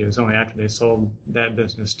Incorporated. It was only after they sold that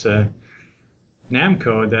business to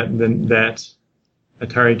Namco that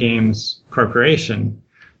Atari Games Corporation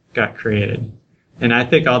got created. And I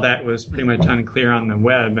think all that was pretty much unclear on the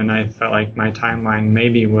web, and I felt like my timeline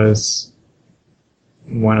maybe was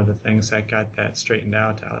one of the things that got that straightened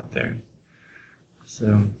out there.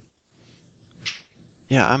 So...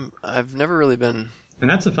 yeah, I've never really been, and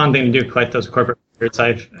that's a fun thing to do, collect those corporate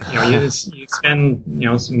records. You spend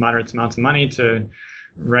some moderate amounts of money to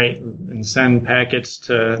write and send packets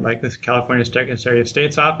to like this California Secretary of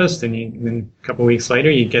State's office. Then a couple of weeks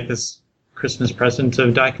later, you get this Christmas present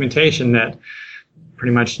of documentation that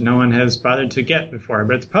pretty much no one has bothered to get before,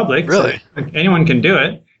 but it's public. Really? So anyone can do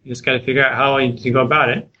it. You just got to figure out how you go about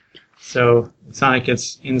it. So it's not like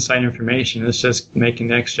it's inside information. It's just making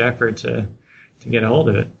the extra effort to get a hold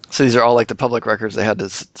of it. So these are all like the public records they had to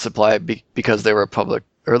supply because they were a public,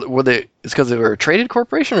 or were they? It's because they were a traded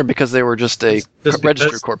corporation, or because they were just a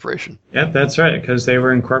registered corporation? Yeah, that's right. Because they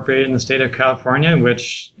were incorporated in the state of California,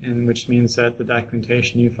 which means that the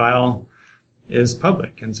documentation you file is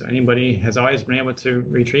public, and so anybody has always been able to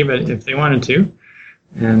retrieve it if they wanted to,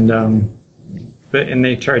 and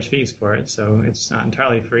they charge fees for it, so it's not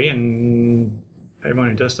entirely free. And everyone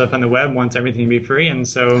who does stuff on the web wants everything to be free, and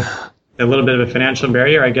so a little bit of a financial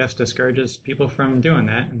barrier, I guess, discourages people from doing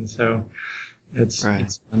that. And so it's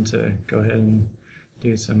fun to go ahead and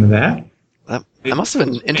do some of that. That must have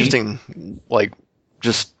been interesting, like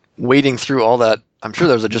just wading through all that, I'm sure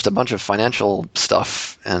there's just a bunch of financial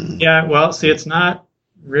stuff. And yeah, well, see, it's not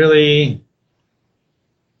really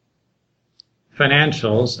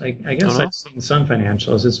financials. I guess I've seen some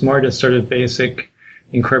financials. It's more just sort of basic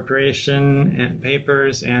incorporation and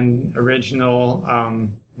papers and original,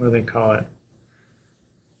 what do they call it?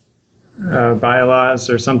 Bylaws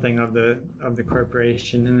or something of the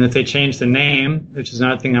corporation. And if they change the name, which is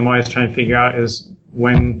another thing I'm always trying to figure out, is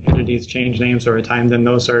when entities change names over time, then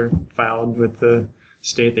those are filed with the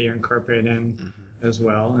state that you're incorporated in as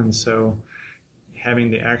well. And so having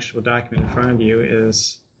the actual document in front of you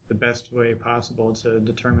is the best way possible to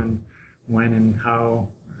determine when and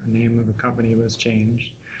how a name of a company was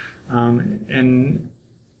changed. And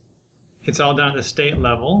it's all done at the state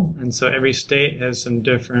level, and so every state has some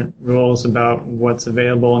different rules about what's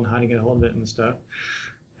available and how to get a hold of it and stuff.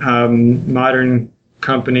 Modern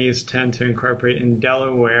companies tend to incorporate in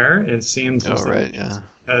Delaware, it seems,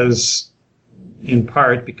 because in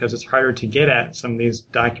part because it's harder to get at some of these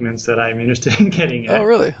documents that I'm interested in getting at. Oh,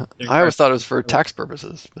 really? I always thought it was for tax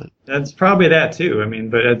purposes. But that's probably that too. I mean,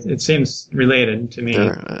 but it seems related to me.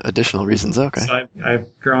 There are additional reasons. Okay. So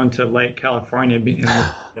I've grown to like California, and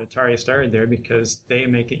Atari started there because they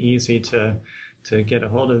make it easy to get a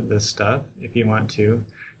hold of this stuff if you want to.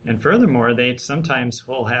 And furthermore, they sometimes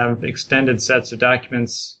will have extended sets of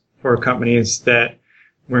documents for companies that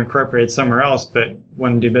were incorporated somewhere else but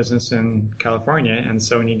want to do business in California. And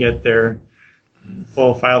so when you get their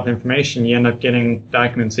full file of information, you end up getting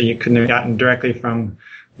documents that you couldn't have gotten directly from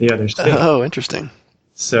the other state. Oh, interesting.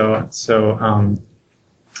 So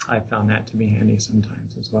I found that to be handy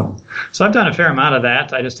sometimes as well. So I've done a fair amount of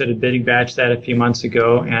that. I just did a big batch of that a few months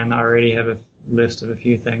ago, and I already have a list of a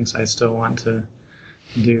few things I still want to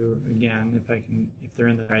do again if they're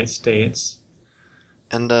in the right states.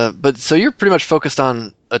 And but so you're pretty much focused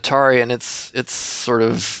on Atari and its sort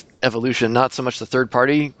of evolution, not so much the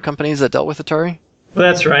third-party companies that dealt with Atari? Well,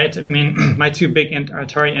 that's right. I mean, my two big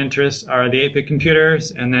Atari interests are the 8-bit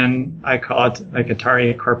computers, and then I call it like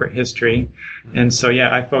Atari corporate history. And so,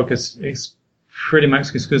 yeah, I focus pretty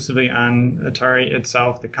much exclusively on Atari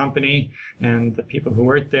itself, the company, and the people who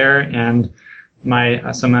worked there. And my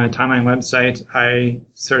timeline website, I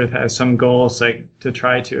sort of have some goals, like to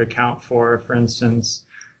try to account for instance,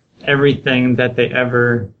 everything that they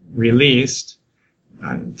ever released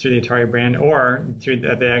through the Atari brand or through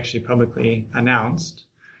that they actually publicly announced.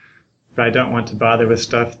 But I don't want to bother with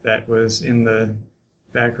stuff that was in the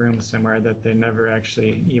back room somewhere that they never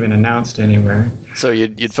actually even announced anywhere. So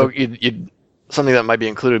you'd something that might be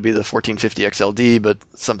included would be the 1450 XLD, but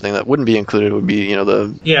something that wouldn't be included would be,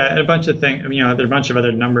 a bunch of things. There are a bunch of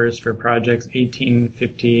other numbers for projects,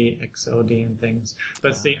 1850 XLD and things.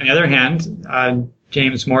 But on the other hand,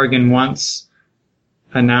 James Morgan once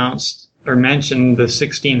announced or mentioned the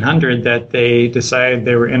 1600 that they decided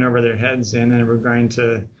they were in over their heads in and were going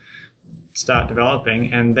to stop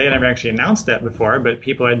developing, and they had never actually announced that before, but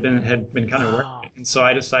people had been kind of working. And so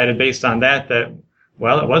I decided based on that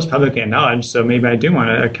well, it was publicly acknowledged, so maybe I do want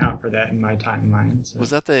to account for that in my timeline. So. Was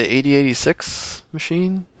that the 8086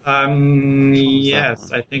 machine?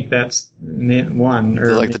 Yes, I think that's one.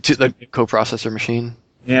 Or like the coprocessor machine?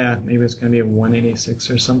 Yeah, maybe it's going to be a 186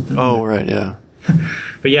 or something. Oh, right, yeah.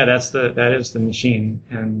 But yeah, that is the machine.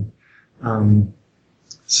 And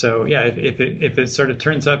so, yeah, if it sort of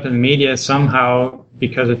turns up in the media somehow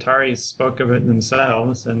because Atari spoke of it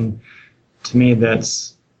themselves, and to me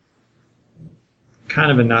that's kind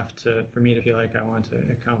of enough for me to feel like I want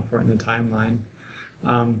to account for it in the timeline.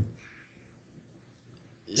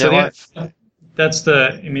 That's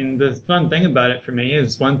the fun thing about it for me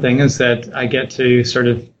is one thing is that I get to sort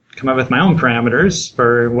of come up with my own parameters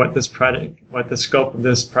for what the scope of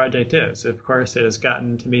this project is. Of course, it has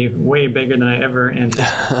gotten to be way bigger than I ever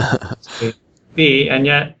anticipated it to be, and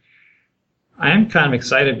yet I am kind of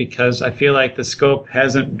excited because I feel like the scope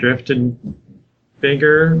hasn't drifted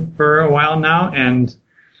bigger for a while now, and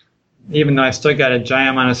even though I still got a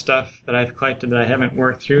giant amount of stuff that I've collected that I haven't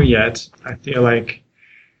worked through yet, I feel like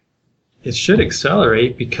it should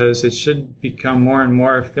accelerate because it should become more and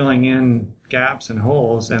more filling in gaps and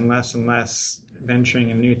holes and less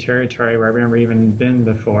venturing in new territory where I've never even been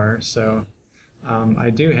before. So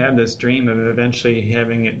I do have this dream of eventually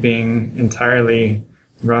having it being entirely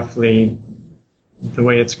roughly the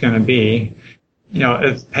way it's going to be,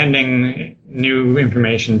 pending new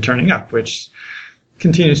information turning up, which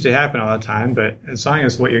continues to happen all the time. But as long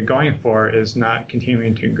as what you're going for is not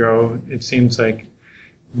continuing to grow, it seems like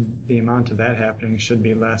the amount of that happening should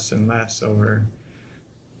be less and less over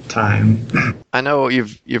time. I know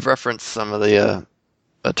you've referenced some of the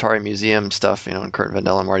Atari Museum stuff, and Kurt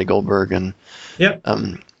Vandell and Marty Goldberg, and yep.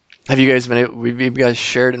 Have you guys have you guys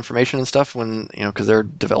shared information and stuff when, because they're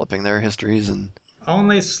developing their histories and...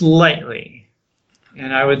 Only slightly.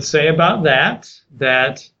 And I would say about that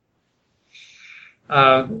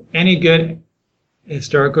any good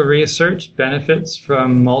historical research benefits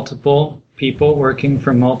from multiple people working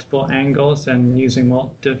from multiple angles and using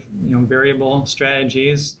variable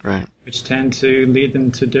strategies, right, which tend to lead them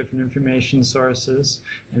to different information sources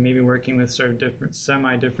and maybe working with sort of different,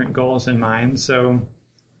 semi-different goals in mind. So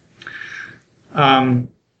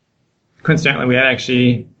coincidentally, we had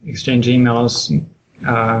actually exchanged emails,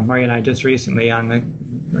 Maria and I, just recently on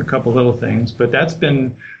a couple little things, but that's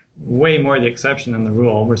been way more the exception than the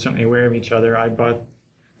rule. We're certainly aware of each other. I bought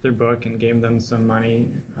their book and gave them some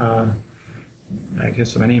money. I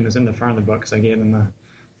guess my name is in the front of the book because I gave them a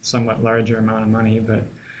somewhat larger amount of money. But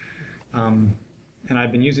and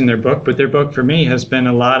I've been using their book, but their book for me has been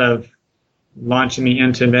a lot of launching me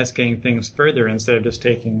into investigating things further instead of just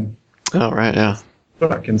taking the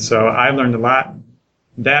book. And so I learned a lot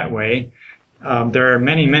that way. There are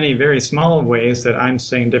many, many very small ways that I'm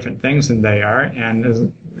saying different things than they are,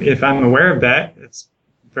 and if I'm aware of that, it's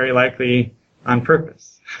very likely on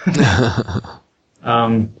purpose.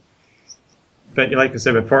 But like I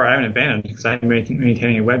said before, I have an advantage because I'm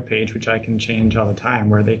maintaining a web page, which I can change all the time,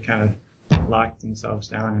 where they kind of lock themselves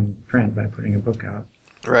down in print by putting a book out.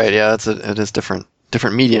 Right. Yeah, it is different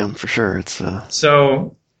medium for sure. It's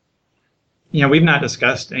So, we've not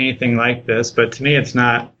discussed anything like this, but to me, it's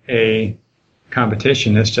not a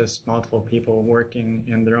competition. It's just multiple people working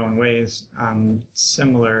in their own ways on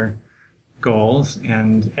similar goals,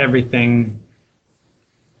 and everything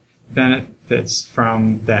benefits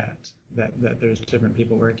from that there's different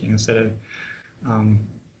people working instead of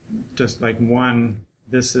just like one,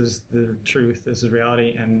 this is the truth, this is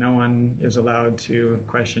reality, and no one is allowed to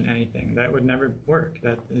question anything. That would never work.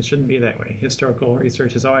 It shouldn't be that way. Historical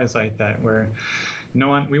research is always like that, where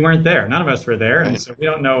we weren't there. None of us were there, and so we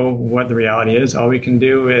don't know what the reality is. All we can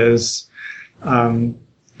do is do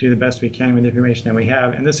the best we can with the information that we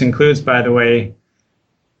have. And this includes, by the way,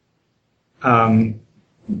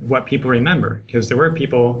 what people remember, because there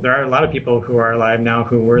are a lot of people who are alive now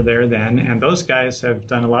who were there then, and those guys have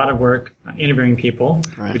done a lot of work interviewing people,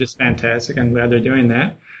 which is fantastic. I'm glad they're doing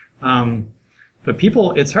that. But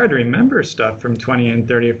it's hard to remember stuff from 20 and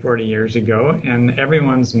 30 or 40 years ago, and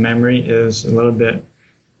everyone's memory is a little bit...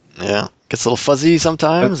 Yeah, gets a little fuzzy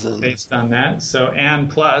sometimes. Based on that. So, and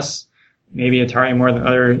plus, maybe Atari more than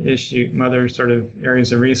other sort of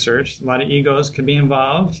areas of research, a lot of egos could be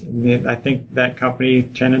involved. I think that company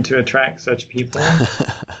tended to attract such people.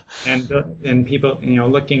 and people,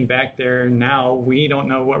 looking back there now, we don't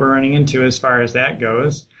know what we're running into as far as that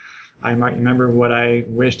goes. I might remember what I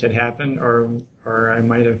wished had happened, or I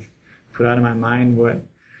might have put out of my mind what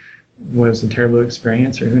was a terrible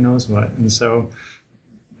experience, or who knows what. And so,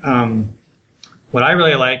 what I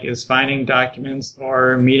really like is finding documents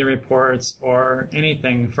or media reports or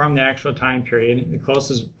anything from the actual time period. The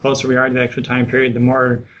closer we are to the actual time period,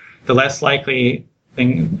 the less likely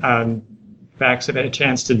facts have had a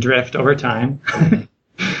chance to drift over time.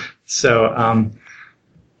 So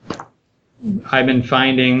I've been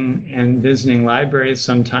finding and visiting libraries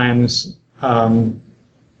sometimes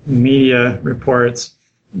media reports,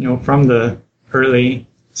 from the early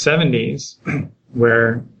 70s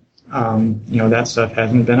where that stuff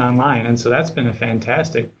hasn't been online, and so that's been a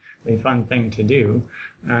fantastically fun thing to do.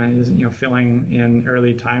 Filling in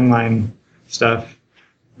early timeline stuff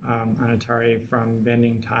on Atari from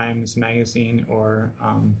Bending Times magazine or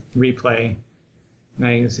Replay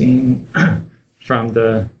magazine from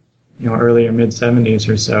the early or mid 70s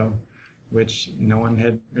or so, which no one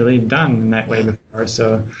had really done in that way before.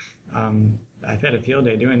 So I've had a field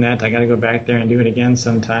day doing that. I got to go back there and do it again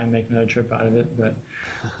sometime, make another trip out of it. But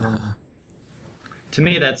to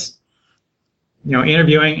me, that's,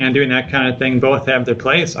 interviewing and doing that kind of thing both have their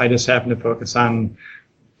place. I just happen to focus on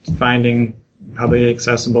finding publicly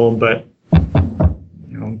accessible but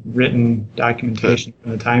written documentation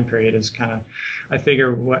from the time period is kind of, I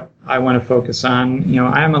figure, what I want to focus on.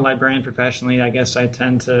 I am a librarian professionally. I guess I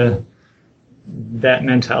tend to, that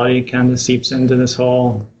mentality kind of seeps into this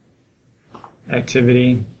whole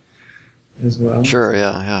activity as well. Sure,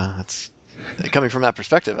 yeah. It's coming from that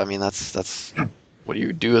perspective. I mean, that's what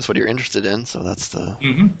you do is what you're interested in. So that's the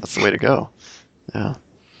way to go. Yeah.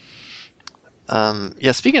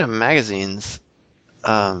 Speaking of magazines,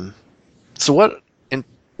 so what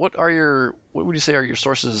would you say are your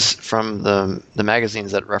sources from the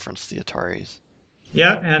magazines that reference the Ataris?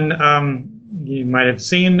 Yeah, and you might have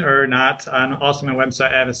seen or not, on also my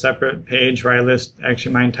website I have a separate page where I list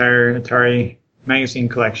actually my entire Atari magazine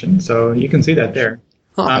collection, so you can see that there.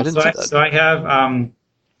 Oh, I didn't see that. So I have, I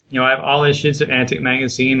have all issues of Antic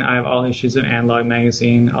magazine. I have all issues of Analog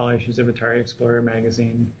magazine. All issues of Atari Explorer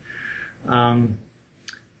magazine.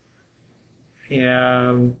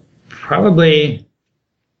 Yeah, probably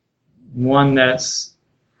one that's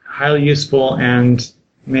highly useful and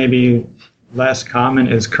maybe less common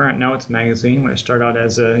is Current Notes magazine, which started out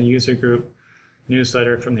as a user group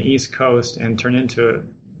newsletter from the East Coast and turned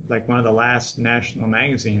into like one of the last national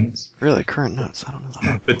magazines. Really, Current Notes? I don't know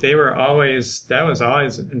that. But that was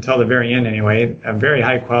always, until the very end anyway, a very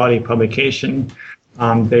high quality publication.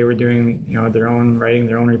 They were doing, their own writing,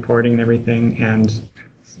 their own reporting and everything, and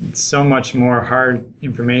so much more hard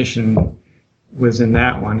information was in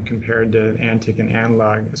that one compared to Antic and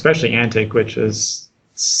Analog, especially Antic, which is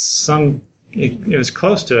it was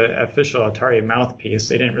close to an official Atari mouthpiece.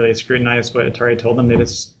 They didn't really scrutinize what Atari told them. They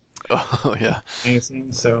just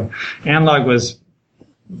magazine. So Analog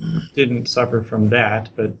didn't suffer from that,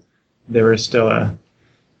 but they were still a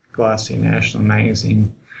glossy national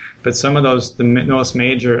magazine. But some of the most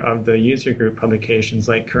major of the user group publications,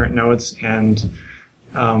 like Current Notes and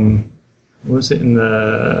what was it in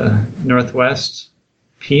the Northwest?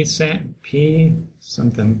 P something.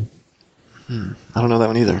 I don't know that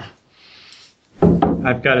one either.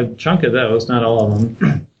 I've got a chunk of those, not all of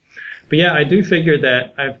them. But yeah, I do figure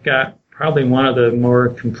that I've got probably one of the more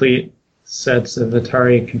complete sets of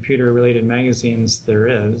Atari computer-related magazines there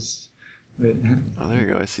is. Oh, there you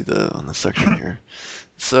go. I see on the section here.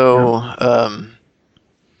 So, I've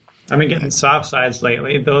been getting soft sides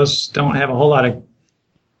lately. Those don't have a whole lot of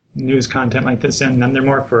news content like this in them. They're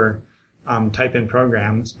more for type-in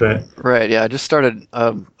programs. But right, yeah. I just started.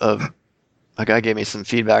 A guy gave me some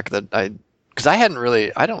feedback that because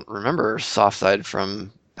I don't remember soft side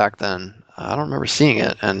from back then. I don't remember seeing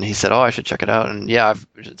it, and he said, "Oh, I should check it out." And yeah,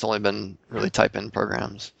 it's only been really type-in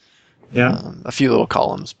programs. Yeah, a few little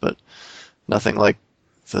columns, but nothing like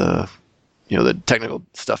the technical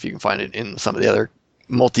stuff you can find in some of the other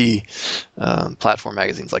multi-platform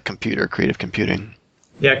magazines like Computer, Creative Computing.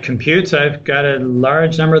 Yeah, Computes, I've got a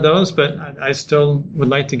large number of those, but I still would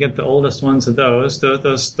like to get the oldest ones of those.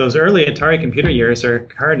 Those early Atari computer years are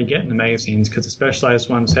hard to get in the magazines because the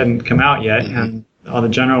specialized ones hadn't come out yet, and all the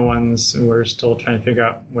general ones were still trying to figure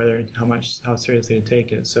out how seriously to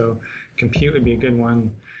take it. So Compute would be a good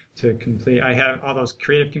one to complete. I have all those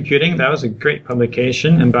Creative Computing. That was a great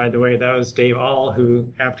publication. And by the way, that was Dave All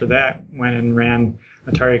who, after that, went and ran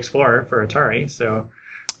Atari Explorer for Atari. So.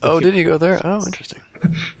 Did he go there? Oh, interesting.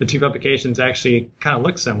 The two publications actually kind of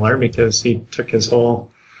look similar because he took his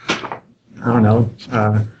whole,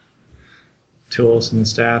 tools and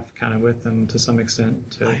staff kind of with him to some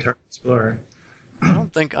extent to Atari Explorer. I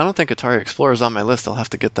don't think Atari Explorer is on my list. I'll have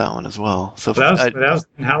to get that one as well. So that was the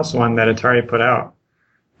in-house one that Atari put out.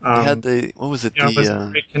 They had what was it? It was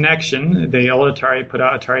Atari Connection. The old Atari put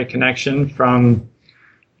out Atari Connection from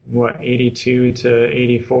 82 to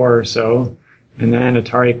 84 or so. And then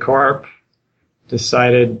Atari Corp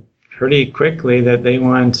decided pretty quickly that they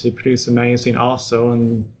wanted to produce a magazine also,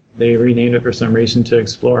 and they renamed it for some reason to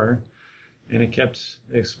Explorer. And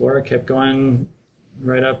Explorer kept going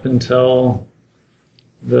right up until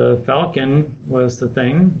the Falcon was the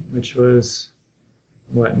thing, which was,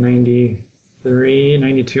 92 or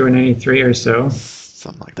 93 or so.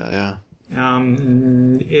 Something like that, yeah.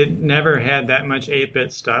 It never had that much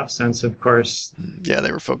 8-bit stuff since, of course... Yeah, they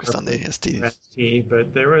were focused on the STs. ST,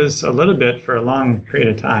 but there was a little bit for a long period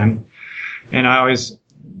of time. And I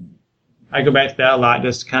go back to that a lot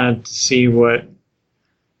just kind of to see what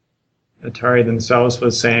Atari themselves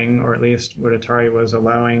was saying, or at least what Atari was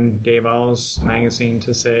allowing Dave All's magazine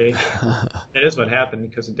to say. That is what happened,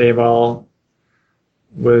 because Dave All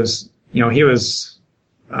was, he was...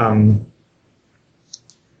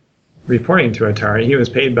 reporting to Atari. He was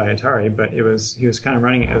paid by Atari, but he was kind of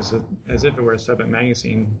running it as if it were a separate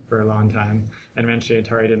magazine for a long time. And eventually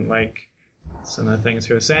Atari didn't like some of the things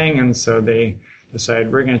he was saying, and so they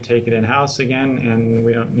decided, we're going to take it in-house again, and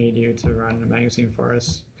we don't need you to run a magazine for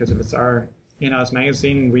us, because if it's our in-house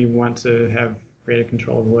magazine, we want to have creative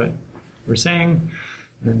control of what we're saying.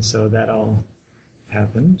 And so that all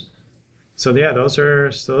happened. So yeah, those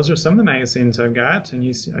are some of the magazines I've got, and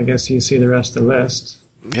I guess you see the rest of the list.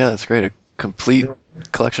 Yeah, that's great. A complete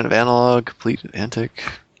collection of Analog, complete Antic.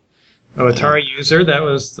 Oh, Atari User. That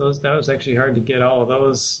was actually hard to get all of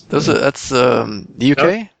those. That's the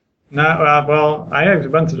UK. Well, I have a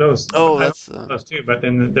bunch of those. Oh, that's those too. But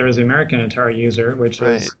then there was the American Atari User, which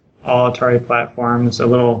is all Atari platforms. A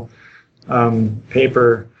little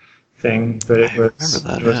paper thing, but it was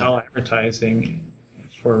all advertising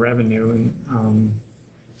for revenue, and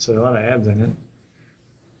so a lot of ads in it.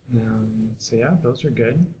 So yeah, those are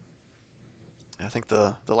good. I think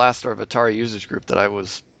the last sort of Atari users group that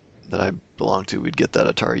I belonged to, we'd get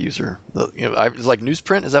that Atari user. It was like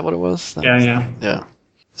newsprint. Is that what it was? Yeah.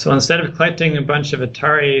 So instead of collecting a bunch of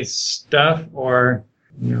Atari stuff or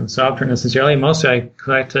software necessarily, mostly I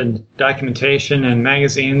collected documentation and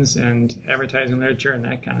magazines and advertising literature and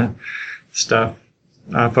that kind of stuff,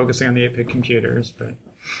 focusing on the 8-bit computers. But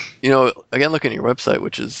again, looking at your website,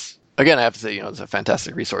 which is, again, I have to say, it's a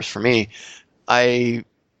fantastic resource for me. I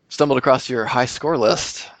stumbled across your high score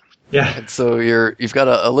list. Yeah. And so you've got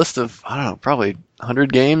a list of, I don't know, probably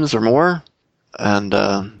 100 games or more. And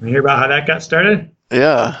you hear about how that got started?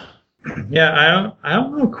 Yeah. Yeah, I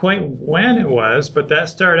don't know quite when it was, but that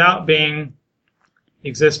started out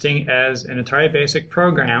existing as an Atari Basic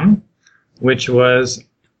program, which was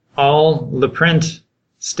all the print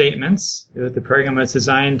statements. The program was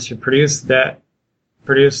designed to produce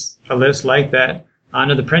a list like that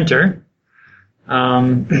onto the printer.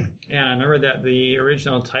 And I remember that the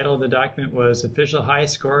original title of the document was Official High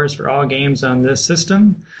Scores for All Games on This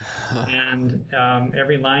System. And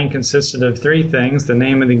every line consisted of 3 things: the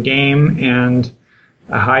name of the game and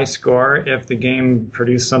a high score if the game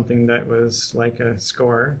produced something that was like a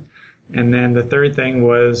score. And then the third thing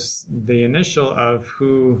was the initial of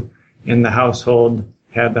who in the household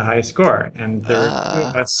had the high score. And there were 2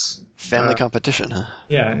 of us. Family competition, huh?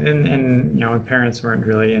 Yeah, and my parents weren't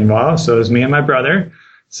really involved, so it was me and my brother.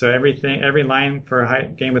 So every line for a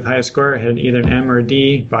game with high score had either an M or a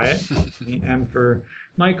D by it. M for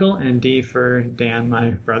Michael and D for Dan, my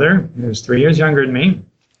brother, who was 3 years younger than me.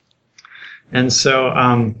 And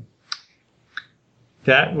so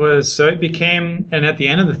it became, and at the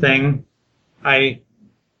end of the thing,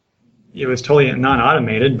 it was totally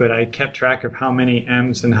non-automated, but I kept track of how many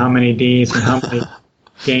M's and how many D's and how many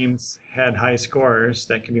games had high scores.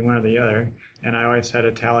 That could be one or the other, and I always had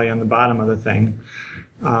a tally on the bottom of the thing.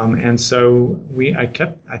 And so I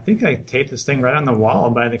think I taped this thing right on the wall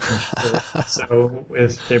by the computer. So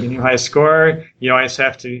if there'd be a new high score, you always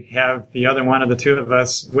have to have the other one of the 2 of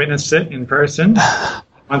us witness it in person.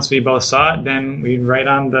 Once we both saw it, then we'd write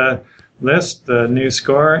on the list the new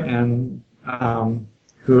score and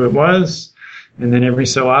who it was. And then every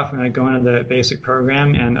so often I'd go into the basic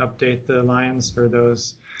program and update the lines for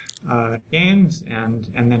those games and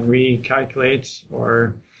then recalculate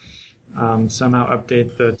or somehow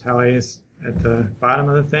update the tallies at the bottom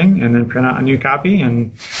of the thing and then print out a new copy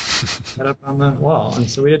and put up on the wall. And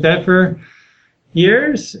so we did that for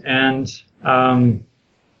years. And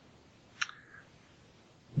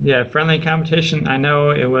friendly competition, I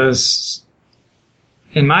know it was,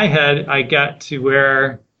 in my head, I got to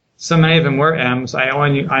where so many of them were M's. I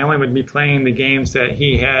only would be playing the games that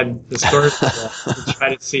he had the scores for to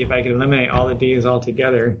try to see if I could eliminate all the D's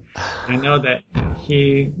altogether. I know that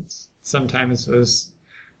he sometimes was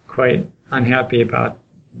quite unhappy about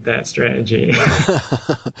that strategy.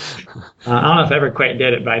 I don't know if I ever quite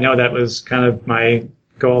did it, but I know that was kind of my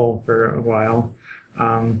goal for a while.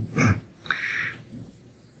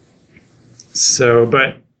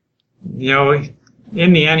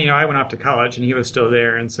 In the end, I went off to college and he was still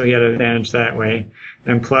there, and so he had an advantage that way.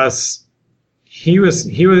 And plus, he was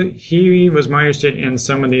more interested in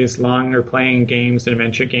some of these longer playing games,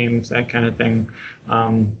 adventure games, that kind of thing,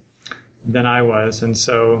 than I was. And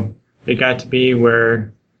so it got to be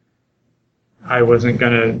where I wasn't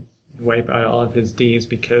going to wipe out all of his D's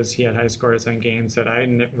because he had high scores on games that I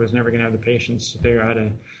was never going to have the patience to figure out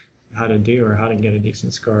how to do or how to get a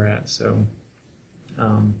decent score at. So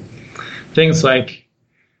things like,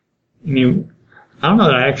 I don't know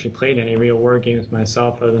that I actually played any real war games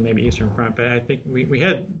myself other than maybe Eastern Front, but I think we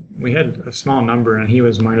had a small number and he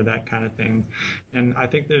was more into that kind of thing. And I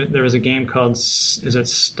think there was a game called, is it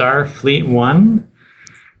Starfleet 1?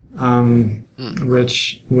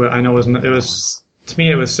 Which I know to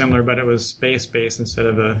me it was similar, but it was space-based instead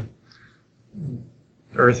of a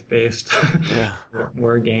Earth-based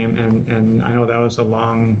war game. And I know that was a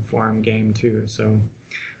long-form game too. So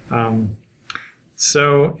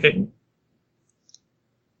it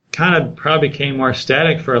kind of probably became more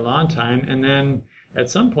static for a long time. And then at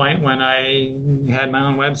some point when I had my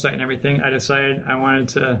own website and everything, I decided I wanted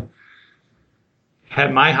to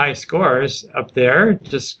have my high scores up there.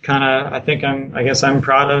 Just kind of, I guess I'm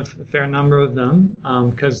proud of a fair number of them.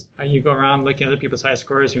 Because you go around looking at other people's high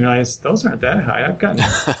scores, you realize those aren't that high. I've gotten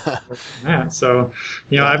that. So,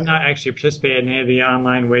 I've not actually participated in any of the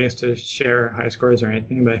online ways to share high scores or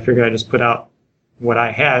anything, but I figured I'd just put out what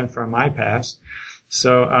I had from my past.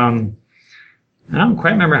 So I don't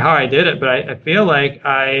quite remember how I did it, but I feel like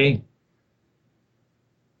I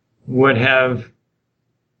would have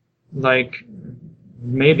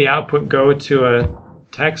made the output go to a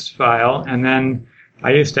text file, and then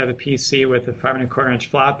I used to have a PC with a 5.25-inch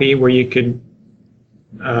floppy where you could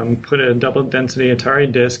put a double density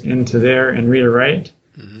Atari disk into there and read or write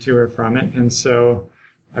to or from it. And so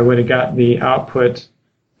I would have got the output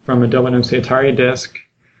from a double density Atari disk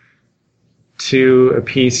to a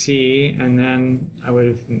PC, and then I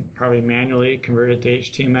would have probably manually converted to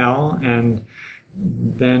HTML and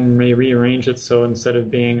then rearrange it so instead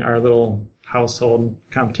of being our little household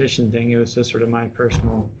competition thing, it was just sort of my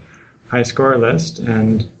personal high score list,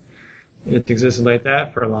 and it existed like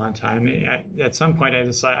that for a long time. At some point,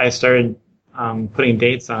 I started putting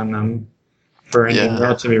dates on them for anything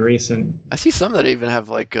relatively recent. I see some that even have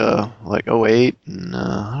like '08, and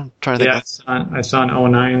I'm trying to think. Yeah, I saw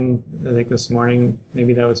an '09. I think this morning.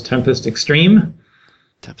 Maybe that was Tempest Extreme.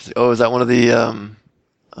 Tempest. Oh, is that one of the?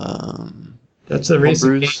 That's a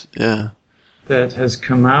recent game that has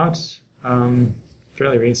come out,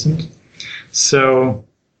 fairly recent. So,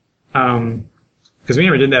 because we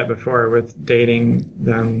never did that before with dating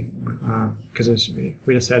them, because we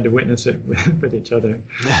just had to witness it with each other.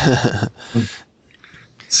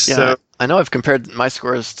 Yeah, I know I've compared my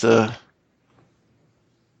scores to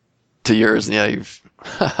yours, and yeah, you've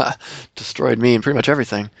destroyed me in pretty much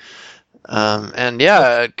everything. And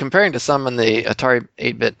yeah, comparing to some in the Atari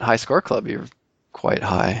 8-bit High Score Club, you're quite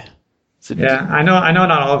high. So yeah, I know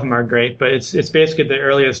not all of them are great, but it's basically the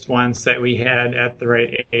earliest ones that we had at the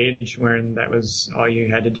right age when that was all you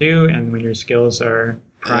had to do, and when your skills are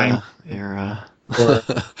prime. Yeah, your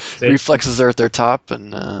reflexes are at their top,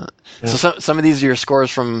 and so some of these are your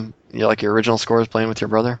scores from like your original scores playing with your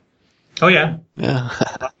brother. Oh yeah. Yeah.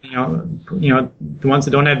 you know the ones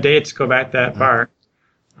that don't have dates go back that far.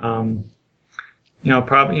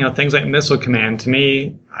 Probably things like Missile Command. To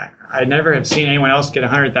me, I never have seen anyone else get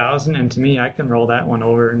 100,000, and to me, I can roll that one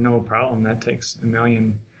over no problem. That takes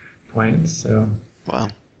 1,000,000 points. So wow.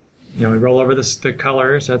 We roll over the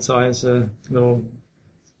colors. That's always a little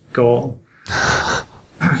goal,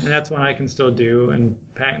 and that's one I can still do.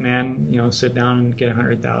 And Pac-Man, sit down and get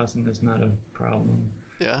 100,000 is not a problem.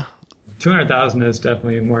 Yeah. 200,000 is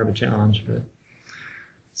definitely more of a challenge, but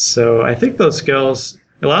so I think those skills.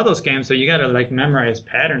 A lot of those games, so you got to memorize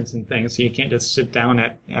patterns and things, so you can't just sit down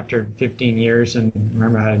after 15 years and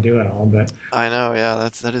remember how to do it all. But I know, yeah,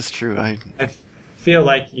 that is true. I feel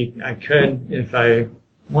like I could if I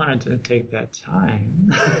wanted to take that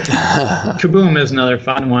time. Kaboom is another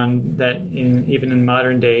fun one that even in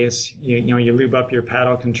modern days, you lube up your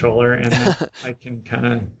paddle controller, and I can kind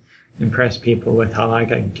of impress people with how I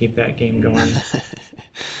can keep that game going.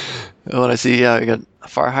 Well, I see. Yeah, you got a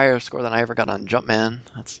far higher score than I ever got on Jumpman.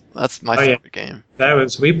 That's my favorite game.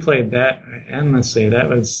 We played that endlessly. That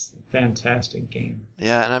was a fantastic game.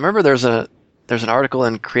 Yeah, and I remember there's an article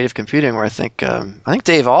in Creative Computing where I think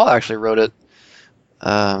Dave All actually wrote it,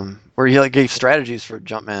 where he gave strategies for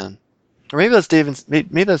Jumpman, or maybe that's Dave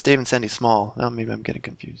and Sandy Small. No, maybe I'm getting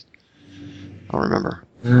confused. I don't remember.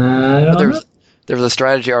 There was a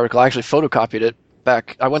strategy article. I actually photocopied it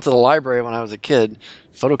back. I went to the library when I was a kid,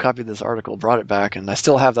 photocopied this article, brought it back, and I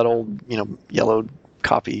still have that old, yellowed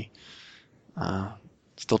copy.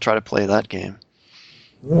 Still try to play that game.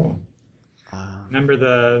 Cool. Remember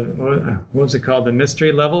what was it called? The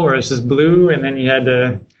mystery level where it's just blue, and then you had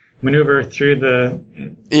to maneuver through the.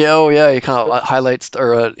 Yeah, you kind of highlights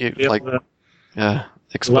or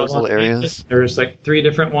expose little areas. There was 3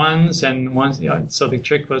 different ones, and so the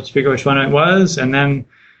trick was to figure which one it was, and then.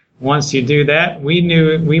 Once you do that, we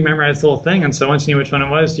memorized the whole thing, and so once you knew which one it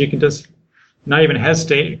was, you could just not even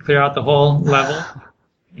hesitate, clear out the whole level.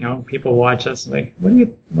 People watch us like, what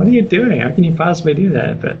are you doing? How can you possibly do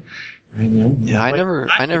that? But I never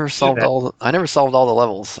solved all the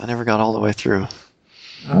levels. I never got all the way through.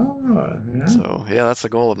 Oh, yeah. So yeah, that's a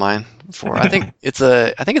goal of mine. I think it's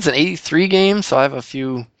an 83 game, so I have a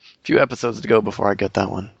few episodes to go before I get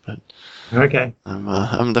that one. But okay,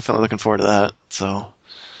 I'm definitely looking forward to that. So.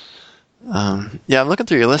 I'm looking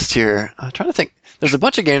through your list here. I'm trying to think. There's a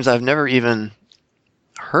bunch of games I've never even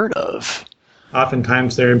heard of.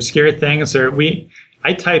 Oftentimes they're obscure things, or we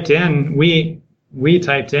typed in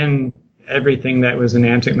everything that was in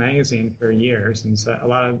Amtech magazine for years, and so a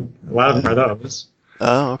lot of them are those.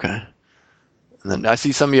 Oh, okay. And then I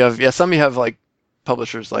see some you have like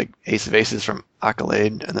publishers like Ace of Aces from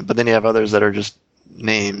Accolade, but then you have others that are just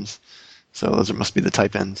names. So those must be the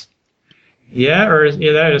type-ins. Yeah,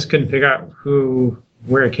 I just couldn't figure out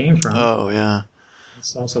where it came from. Oh, yeah.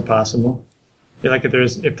 It's also possible. Yeah, like if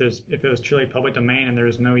it was truly public domain and there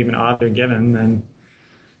was no even author given, then.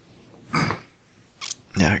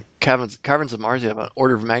 Yeah, Caverns of Mars, you have an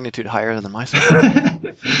order of magnitude higher than my score.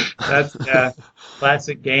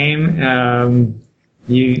 classic game.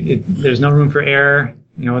 There's no room for error.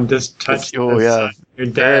 Just touch. You're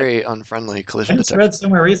dead. Very unfriendly collision I just detection. read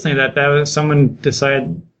somewhere recently that was someone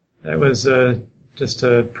decided that was just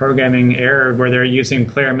a programming error where they're using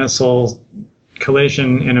player missile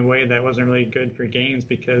collision in a way that wasn't really good for games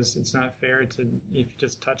because it's not fair to if you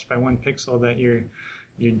just touched by one pixel that you're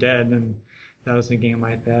dead, and that was a game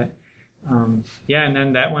like that. And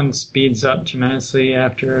then that one speeds up tremendously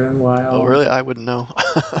after a while. Oh, really? I wouldn't know.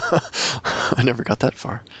 I never got that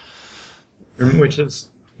far. Which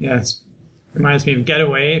is, it reminds me of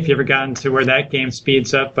Getaway. If you ever gotten to where that game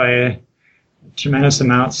speeds up by a tremendous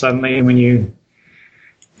amount suddenly when you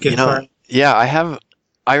get far. Yeah, I have.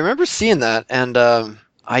 I remember seeing that, and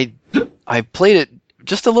I played it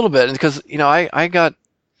just a little bit, because I got.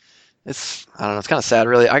 It's I don't know. It's kind of sad,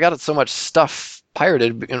 really. I got so much stuff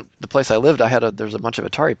pirated. In the place I lived, there's a bunch of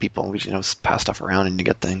Atari people, and we pass stuff around and to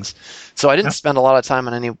get things. So I didn't spend a lot of time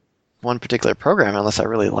on any one particular program unless I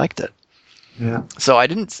really liked it. Yeah. So I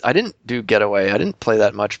didn't do Getaway. I didn't play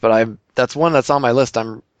that much, but that's one that's on my list.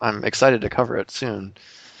 I'm excited to cover it soon.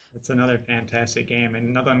 It's another fantastic game, and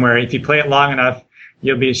another one where if you play it long enough,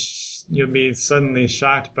 you'll be suddenly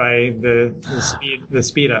shocked by the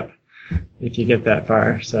speed up if you get that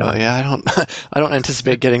far. So. Oh yeah, I don't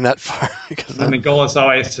anticipate getting that far because the goal is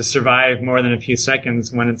always to survive more than a few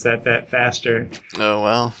seconds when it's at that faster. Oh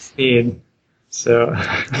well. Speed. So.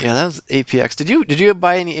 Yeah, that was APX. Did you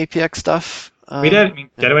buy any APX stuff? We did.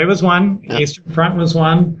 Getaway was one. Yeah. Eastern Front was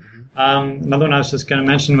one. Another one I was just going to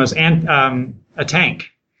mention was a tank.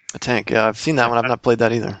 A tank. Yeah, I've seen that one. I've not played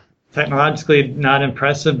that either. Technologically not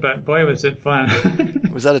impressive, but boy, was it fun.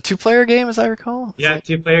 Was that a 2-player game, as I recall? Yeah,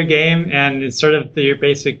 2-player game, and it's sort of your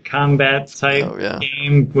basic combat type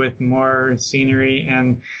game with more scenery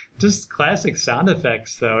and just classic sound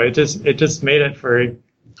effects. Though it just made it for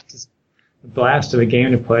just a blast of a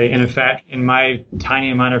game to play. And in fact, in my tiny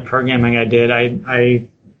amount of programming I did, I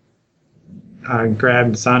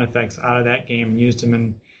grabbed sound effects out of that game and used them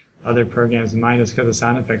in other programs of mine just because the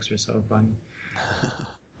sound effects are so fun.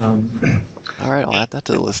 All right, I'll add that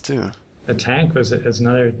to the list too. The tank is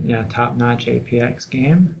another top-notch APX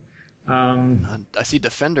game. I see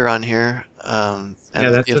Defender on here.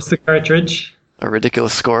 That's just the cartridge. A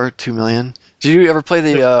ridiculous score, 2 million. Did you ever play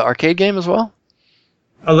the arcade game as well?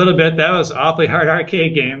 A little bit. That was an awfully hard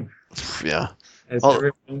arcade game. Yeah. As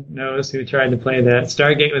everyone knows who tried to play that.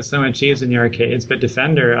 Stargate was so much easier in the arcades, but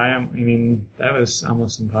Defender, that was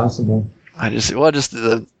almost impossible. Just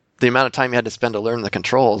the amount of time you had to spend to learn the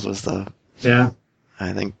controls was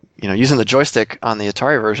I think using the joystick on the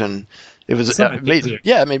Atari version, it was it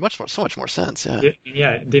made so much more sense.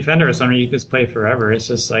 Yeah, Defender is something you can just play forever. It's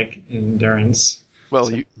just like endurance.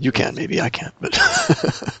 Well, you can, maybe I can't, but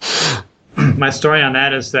my story on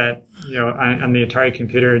that is that on the Atari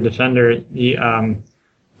computer Defender, the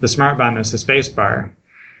smart bomb is the space bar,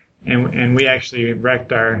 and we actually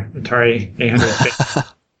wrecked our Atari 800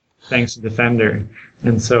 thanks to Defender.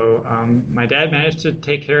 And so my dad managed to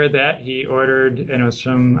take care of that. He ordered, and it was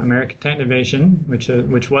from American Technovation,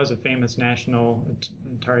 which was a famous national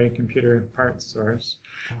Atari computer parts source.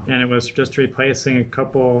 And it was just replacing a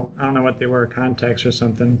couple, I don't know what they were, contacts or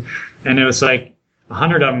something. And it was like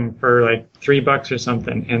 100 of them for like $3 or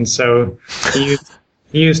something. And so he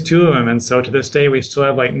used 2 of them. And so to this day, we still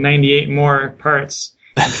have like 98 more parts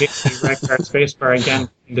in case we wreck our spacebar again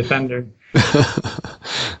in Defender.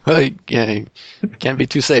 Well, you can't be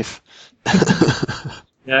too safe.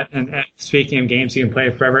 Yeah, and speaking of games you can play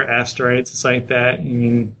forever, Asteroids, it's like that. I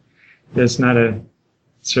mean, there's not a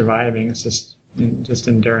surviving; it's just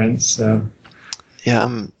endurance. So,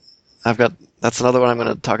 yeah, that's another one I'm going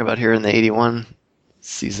to talk about here in the 81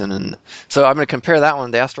 season, and so I'm going to compare that one,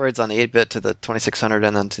 the Asteroids on the 8-bit, to the 2600,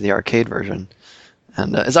 and then to the arcade version.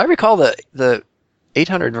 And as I recall, the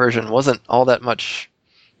 800 version wasn't all that much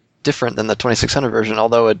different than the 2600 version,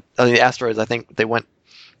 although the Asteroids, I think they went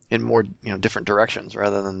in more different directions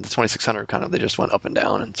rather than the 2600 they just went up and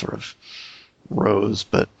down and sort of rose.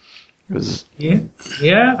 But it was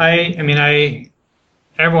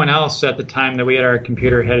everyone else at the time that we had our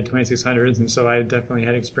computer had 2600s, and so I definitely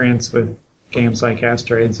had experience with games like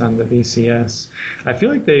Asteroids on the VCS. I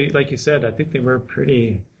feel like they, like you said, I think they were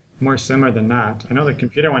pretty more similar than not. I know the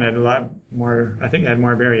computer one had a lot more, I think it had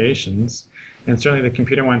more variations. And certainly the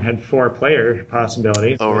computer one had 4-player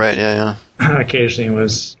possibilities. Oh, right, yeah. Occasionally it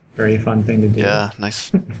was a very fun thing to do. Yeah,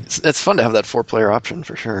 nice. It's fun to have that 4-player option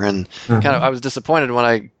for sure. And I was disappointed when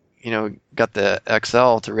I, got the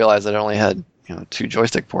XL to realize that it only had, 2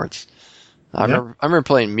 joystick ports. I remember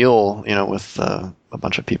playing Mule, with a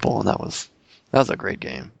bunch of people, and that was a great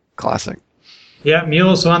game. Classic. Yeah,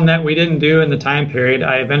 Mule's one that we didn't do in the time period.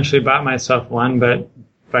 I eventually bought myself one, but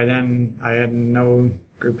by then I had no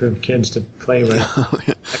group of kids to play with.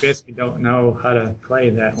 I basically don't know how to play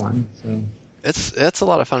that one. So It's a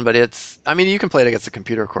lot of fun, but you can play it against a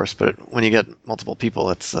computer, of course, but when you get multiple people,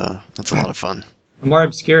 it's a lot of fun. more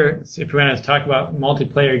obscure, if we want to talk about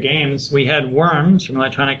multiplayer games, we had Worms from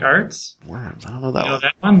Electronic Arts. Worms, I don't know that You know one.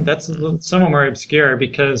 that one? That's somewhat more obscure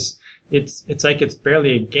because it's like it's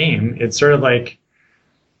barely a game. It's sort of like,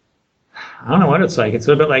 I don't know what it's like. It's a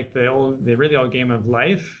little bit like the really old game of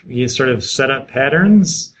Life. You sort of set up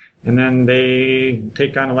patterns, and then they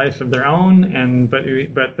take on a life of their own. And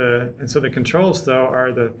so the controls though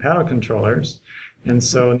are the paddle controllers. And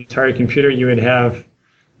so in the Atari computer, you would have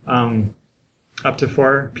up to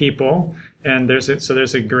 4 people, and there's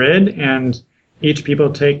a grid, and each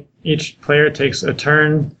player takes a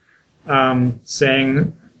turn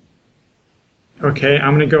saying, okay,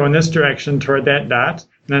 I'm going to go in this direction toward that dot.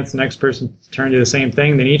 And then it's the next person's turn to do the same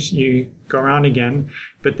thing. Then you go around again.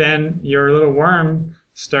 But then your little worm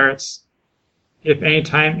starts, if any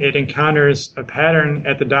time it encounters a pattern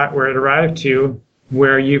at the dot where it arrived to,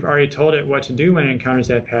 where you've already told it what to do when it encounters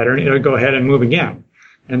that pattern, it'll go ahead and move again.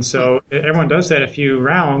 And so everyone does that a few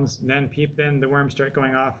rounds, then the worms start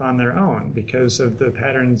going off on their own because of the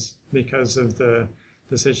patterns, because of the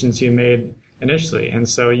decisions you made initially. And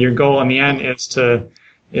so your goal in the end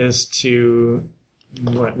is to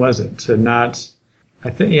what was it? To not,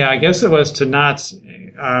 I guess it was to not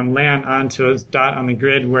land onto a dot on the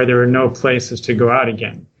grid where there were no places to go out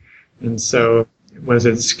again. And so was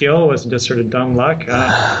it skill? Was it just sort of dumb luck?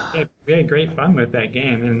 We had great fun with that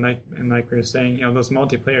game. And like we were saying, those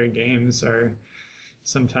multiplayer games are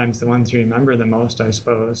sometimes the ones you remember the most, I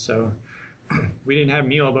suppose. So we didn't have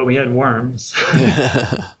Mule, but we had Worms.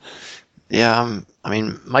 Yeah,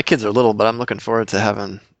 my kids are little, but I'm looking forward to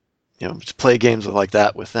having, to play games like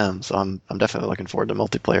that with them. So I'm definitely looking forward to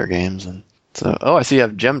multiplayer games. And so, I see you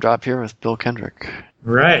have Gem Drop here with Bill Kendrick.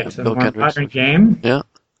 Right, a more modern game. Yeah.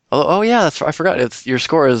 Oh yeah, I forgot. Your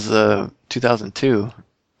score is 2002,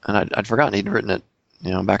 and I'd forgotten he'd written it,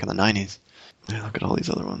 back in the 90s. Yeah, look at all these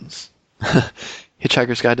other ones.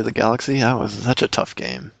 Hitchhiker's Guide to the Galaxy. That was such a tough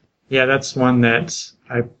game. Yeah, that's one that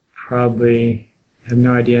I probably have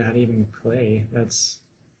no idea how to even play.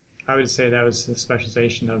 I would say that was the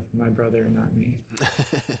specialization of my brother, not me.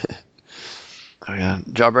 Oh yeah,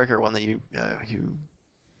 Jawbreaker, one that you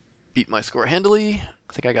beat my score handily.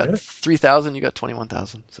 I think I got 3,000. You got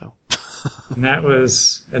 21,000. So.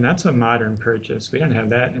 and that's a modern purchase. We didn't have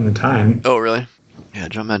that in the time. Oh really? Yeah,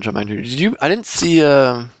 Jumpman. Did you? I didn't see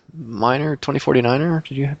Miner 2049er.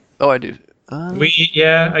 Did you? Oh, I do.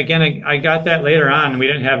 Again, I got that later on. We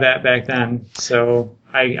didn't have that back then, so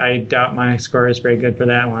I doubt my score is very good for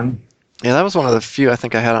that one. Yeah, that was one of the few I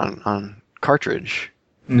think I had on cartridge.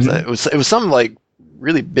 Mm-hmm. It was some like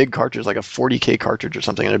really big cartridge, like a 40K cartridge or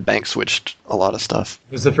something, and it bank switched a lot of stuff.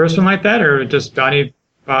 Was the first one like that, or just Bounty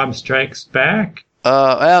Bob Strikes Back?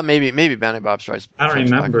 Maybe Bounty Bob Strikes. I don't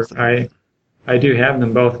remember. I do have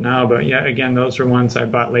them both now, but yeah, again, those were ones I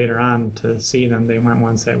bought later on to see them. They weren't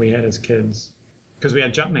ones that we had as kids. Because we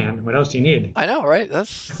had Jumpman. What else do you need? I know, right?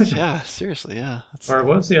 That's, yeah, seriously, yeah. Or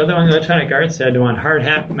what was the other one Electronic Arts had? The one Hard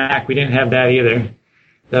Hat Mac. We didn't have that either.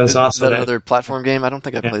 That was also that another platform game? I don't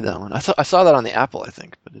think I played that one. I saw that on the Apple, I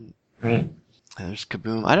think. But right. There's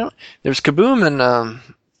Kaboom. There's Kaboom and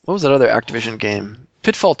what was that other Activision game?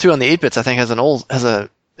 Pitfall 2 on the 8-bits, I think, has a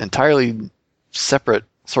entirely separate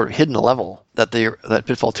sort of hidden level that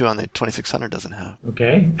Pitfall 2 on the 2600 doesn't have.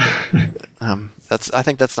 Okay. I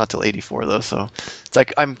think that's not till 84 though, so it's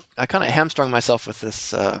like I kind of hamstrung myself with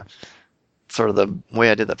this sort of the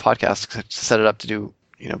way I did that podcast, 'cause I set it up to do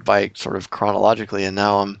by sort of chronologically, and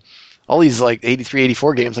now all these like 83,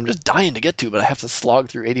 84 games I'm just dying to get to, but I have to slog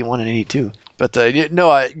through 81 and 82. But you've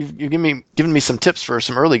given me some tips for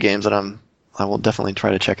some early games that I will definitely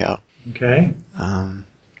try to check out. Okay.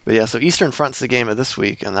 But yeah, so Eastern Front's the game of this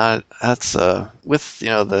week, and that's with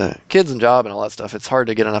the kids and job and all that stuff. It's hard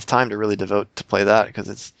to get enough time to really devote to play that, because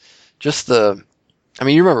it's just you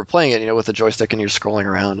remember playing it, with the joystick and you're scrolling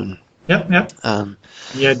around and. Yep.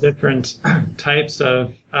 Yeah, different types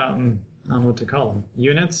of I don't know what to call them,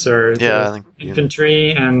 units or I think,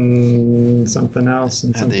 infantry and something else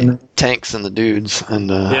and something the tanks and the dudes and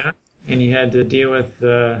yeah, and you had to deal with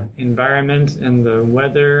the environment and the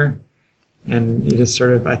weather. And you just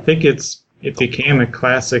sort of, I think it became a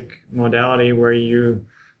classic modality where you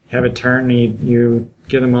have a turn, you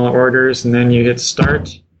give them all orders, and then you hit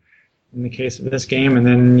start in the case of this game, and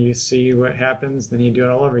then you see what happens, then you do it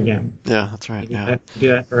all over again. Yeah, that's right. You have to do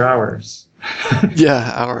that for hours.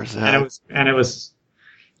 Yeah, hours. Yeah. And it was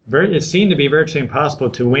it seemed to be virtually impossible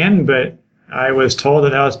to win, but I was told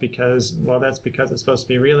that was because, well, that's because it's supposed to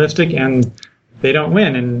be realistic, and they don't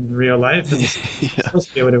win in real life, and Yeah. they're supposed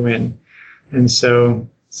to be able to win. And so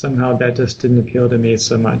somehow that just didn't appeal to me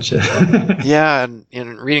so much. Yeah, and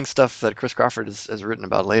in reading stuff that Chris Crawford has written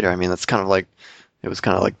about later, I mean, that's kind of like, it was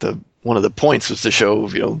kind of like one of the points was to show,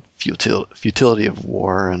 futility of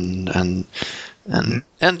war and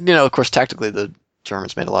of course, tactically the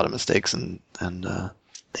Germans made a lot of mistakes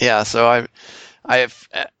yeah, so I have,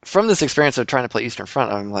 from this experience of trying to play Eastern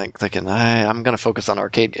Front, I'm like thinking I'm going to focus on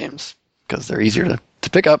arcade games because they're easier to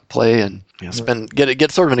pick up, play, and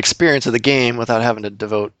get sort of an experience of the game without having to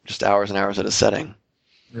devote just hours and hours at a setting.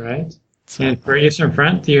 Right. So, And for Eastern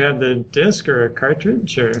Front, do you have the disc or a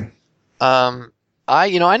cartridge, or?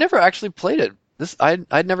 I never actually played it.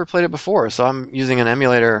 I'd never played it before, so I'm using an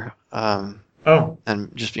emulator.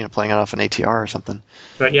 And just playing it off an ATR or something.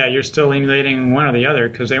 But yeah, you're still emulating one or the other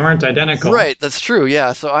because they weren't identical. Right, that's true.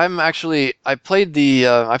 Yeah, so I played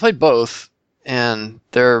both, and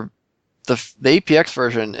the APX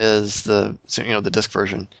version is the disc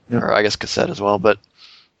version, or I guess cassette as well. But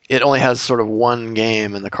it only has sort of one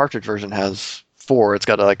game, and the cartridge version has 4. It's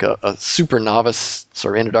got a super novice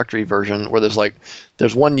sort of introductory version where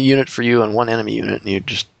there's one unit for you and one enemy unit, and you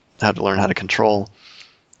just have to learn how to control.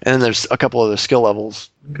 And then there's a couple other skill levels.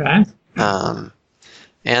 Okay.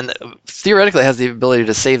 And theoretically it has the ability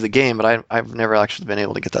to save the game, but I've never actually been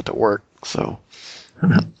able to get that to work. So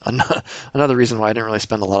another reason why I didn't really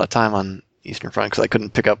spend a lot of time on Eastern Front, because I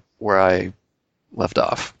couldn't pick up where I left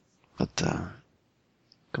off. But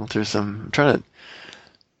going through I'm trying to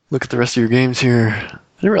look at the rest of your games here. I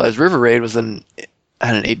didn't realize River Raid had an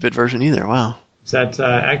 8-bit version either. Wow. Is that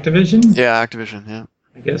Activision? Yeah, Activision, yeah.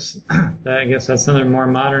 I guess that's another more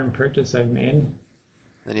modern purchase I've made.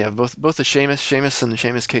 Then you have both the Seamus and the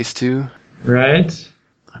Seamus Case 2. Right.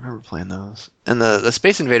 I remember playing those. And the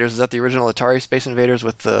Space Invaders, is that the original Atari Space Invaders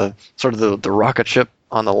with the sort of the rocket ship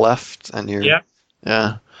on the left and your Yep.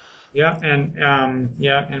 Yeah. Yeah,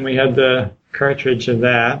 and we had the cartridge of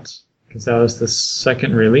that because that was the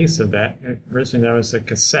second release of that. Originally that was a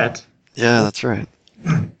cassette. Yeah, that's right.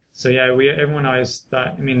 So yeah, everyone always thought,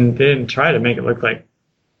 I mean, they didn't try to make it look like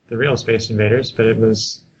the real Space Invaders, but it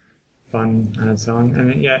was fun on its own.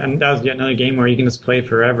 And that was yet another game where you can just play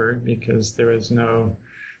forever because there was all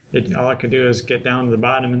I could do is get down to the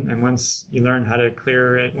bottom, and once you learn how to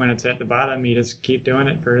clear it when it's at the bottom, you just keep doing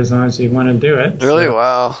it for as long as you want to do it. Really? So.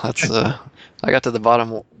 Wow. That's I got to the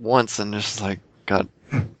bottom once and just got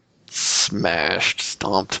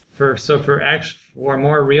stomped. For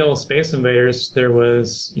more real Space Invaders, there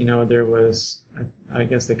was I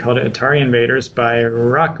guess they called it Atari Invaders by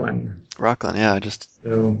Rockland. Rockland, yeah.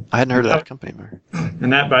 I hadn't heard of that company.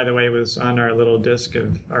 And that, by the way, was on our little disc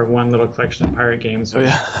of our one little collection of pirate games. Oh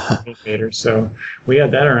yeah. Invaders. So we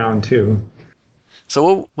had that around too.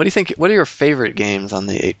 So what do you think? What are your favorite games on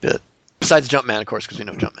the 8-bit besides Jumpman, of course, because we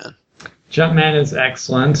know Jumpman. Jumpman is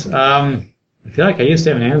excellent. I feel like I used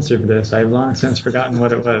to have an answer for this. I've long since forgotten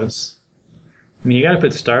what it was. I mean, you got to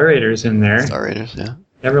put Star Raiders in there. Star Raiders, yeah.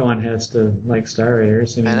 Everyone has to like Star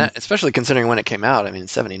Raiders. I mean, and especially considering when it came out. I mean,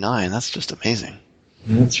 79. That's just amazing.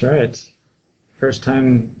 That's right. First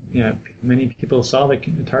time, many people saw the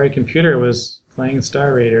Atari computer was playing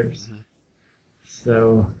Star Raiders. Mm-hmm.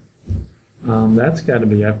 So that's got to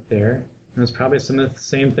be up there. There's probably some of the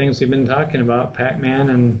same things we've been talking about: Pac-Man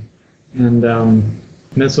and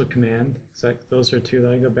Missile Command. So those are two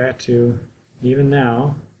that I go back to even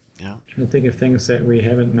now. Yeah. I'm trying to think of things that we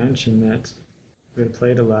haven't mentioned that we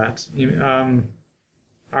played a lot.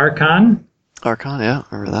 Archon. Archon, yeah,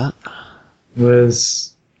 remember that?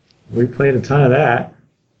 We played a ton of that.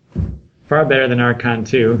 Far better than Archon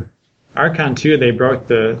 2. Archon 2, they broke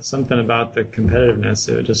something about the competitiveness.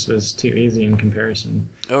 It just was too easy in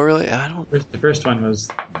comparison. Oh, really? The first one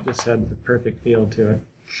just had the perfect feel to it.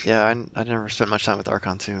 Yeah, I never spent much time with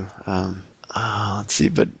Archon 2. Let's see,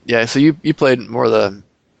 but yeah, so you played more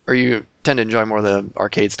you tend to enjoy more of the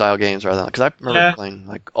arcade style games rather than, because I remember playing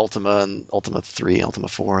like Ultima and Ultima 3, Ultima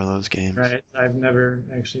 4, those games. Right, I've never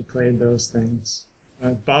actually played those things.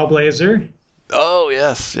 Ball Blazer. Oh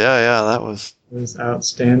yes, yeah, that was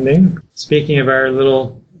outstanding. Speaking of our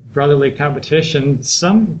little brotherly competition,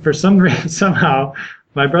 somehow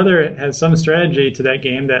my brother has some strategy to that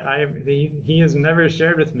game that he has never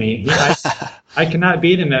shared with me. I cannot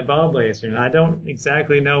beat him at Ball Blazer, and I don't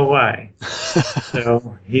exactly know why.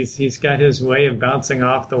 So he's got his way of bouncing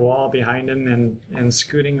off the wall behind him and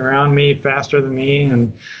scooting around me faster than me,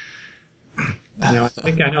 and I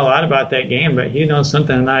think I know a lot about that game, but he knows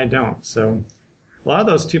something and I don't. So a lot of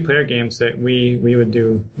those 2-player games that we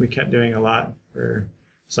kept doing a lot for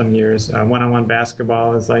some years. One-on-one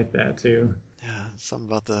basketball is like that too. Yeah, something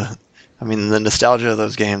about the nostalgia of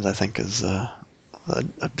those games, I think, is a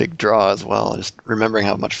big draw as well. Just remembering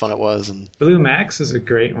how much fun it was. And Blue Max is a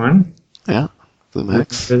great one. Yeah, Blue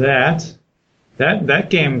Max. For that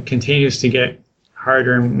game continues to get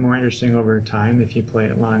harder and more interesting over time if you play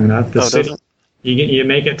it long enough. The city, you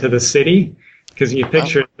make it to the city because you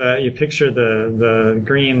picture the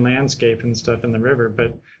green landscape and stuff in the river,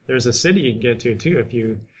 but there's a city you can get to too if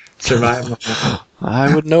you survive.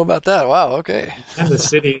 I would know about that. Wow. Okay. And the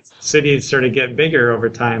cities sort of get bigger over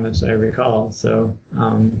time, as I recall. So,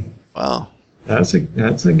 wow, that's a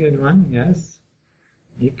good one. Yes,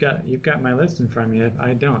 you've got my list in front of me.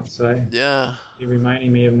 I don't, so you're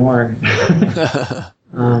reminding me of more.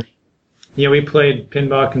 We played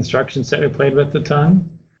Pinball Construction Set. We played with a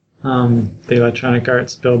ton. The Electronic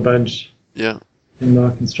Arts Bill Budge. Yeah.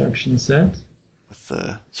 Pinball Construction Set. With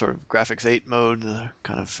the sort of graphics 8 mode, the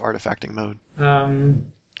kind of artifacting mode.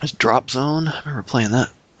 There's Drop Zone. I remember playing that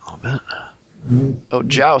a little bit.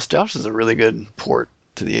 Joust. Joust is a really good port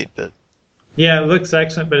to the 8-bit. Yeah, it looks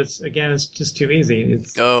excellent, but it's just too easy.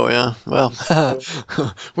 Yeah. Well,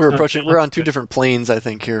 we're on two different planes, I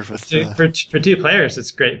think, here. For two players,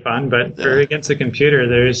 it's great fun, but for against a computer,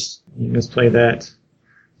 you just play that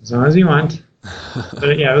as long as you want.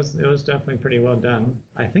 But yeah, it was definitely pretty well done.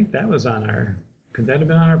 I think that was on our. Could that have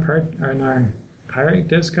been on our pirate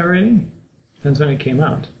disc already? Depends when it came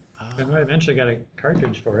out. I eventually got a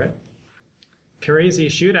cartridge for it. Crazy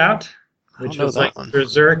Shootout, which was like one.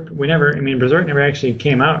 Berserk. Berserk never actually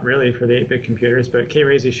came out really for the 8-bit computers, but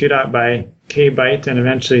Crazy Shootout by K-Byte and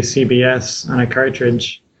eventually CBS on a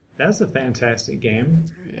cartridge. That's a fantastic game.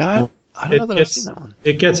 Yeah, I don't know that I've seen that one.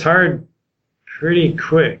 It gets hard pretty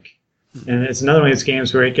quick. And it's another one of these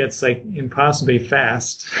games where it gets like impossibly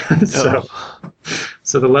fast.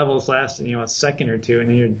 So the levels last a second or two and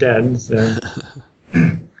then you're dead.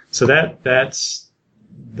 So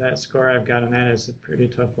that score I've got on that is a pretty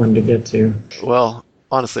tough one to get to. Well,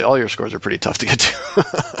 honestly, all your scores are pretty tough to get to.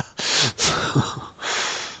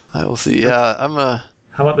 I will see. Yeah,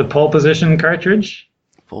 How about the Pole Position cartridge?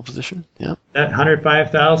 Pole Position, yeah. That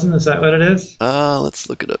 105,000, is that what it is? Let's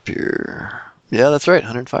look it up here. Yeah, that's right,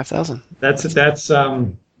 105,000. That's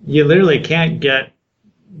you literally can't get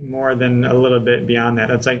more than a little bit beyond that.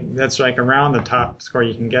 That's like around the top score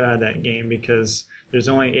you can get out of that game because there's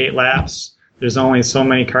only 8 laps. There's only so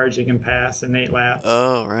many cards you can pass in 8 laps.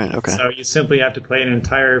 Oh, right, okay. So you simply have to play an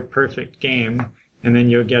entire perfect game, and then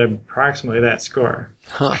you'll get approximately that score.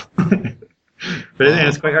 Huh. But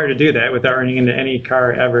it's quite hard to do that without running into any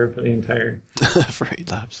car ever for the entire for 8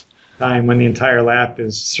 laps. Time when the entire lap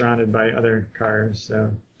is surrounded by other cars.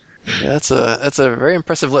 So yeah, that's a very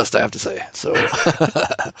impressive list, I have to say. So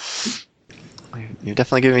you're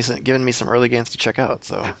definitely giving me some early games to check out.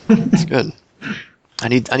 So it's good. I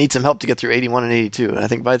need some help to get through 81 and 82, and I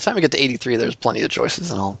think by the time I get to 83, there's plenty of choices.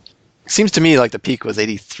 And it seems to me like the peak was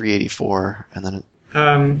 83, 84, and then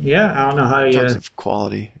I don't know how in terms of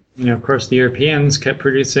quality. Of course, the Europeans kept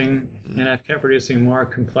producing and have kept producing more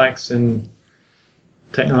complex and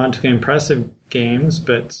technologically impressive games,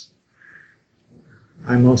 but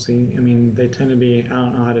they tend to be, I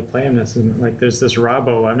don't know how to play them. Like there's this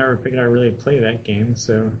Robbo. I've never figured out how to really play that game,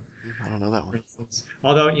 so I don't know that one.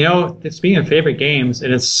 Although, speaking of favorite games,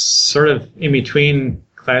 and it's sort of in between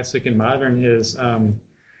classic and modern, is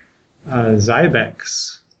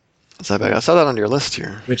Zybex. I saw that on your list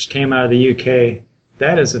here. Which came out of the UK.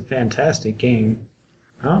 That is a fantastic game.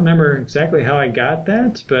 I don't remember exactly how I got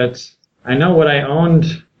that, but I know what I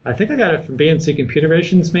owned. I think I got it from BNC Computer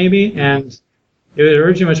Visions, maybe, and it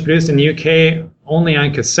originally was produced in the UK only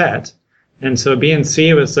on cassette. And so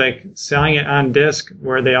BNC was like selling it on disc,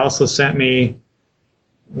 where they also sent me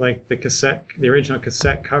like the original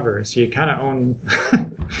cassette cover. So you kind of own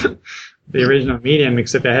the original medium,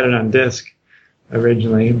 except I had it on disc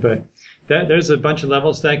originally. But there's a bunch of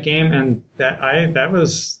levels to that game, and that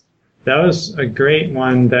was a great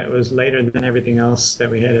one. That was later than everything else that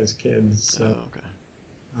we had as kids. So, okay.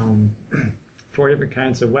 4 different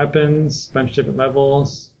kinds of weapons, a bunch of different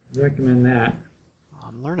levels. I recommend that.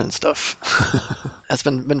 I'm learning stuff. It's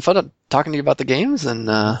been fun talking to you about the games, and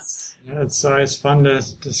it's always fun to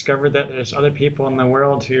discover that there's other people in the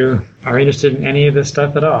world who are interested in any of this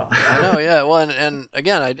stuff at all. I know, yeah. Well, and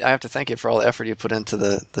again, I have to thank you for all the effort you put into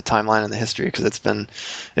the timeline and the history, because it's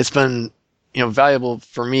been valuable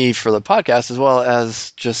for me for the podcast, as well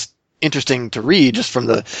as just interesting to read, just from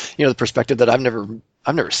the the perspective that I've never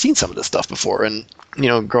seen some of this stuff before, and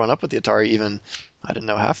growing up with the Atari, even I didn't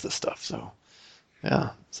know half this stuff. So yeah,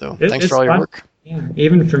 so thanks for all your work. Yeah,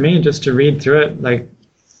 even for me, just to read through it like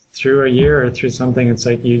through a year or through something, it's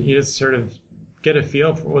like you just sort of get a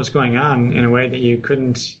feel for what's going on in a way that you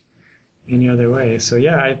couldn't any other way. So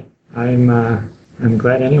yeah, I'm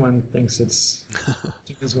glad anyone thinks it's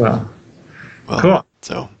as well. Cool.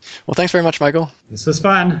 So, well, thanks very much, Michael. This was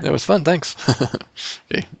fun. It was fun. Thanks.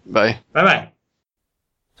 Okay, bye. Bye-bye.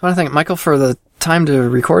 So I want to thank Michael for the time to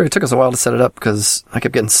record. It took us a while to set it up because I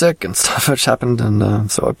kept getting sick and stuff which happened,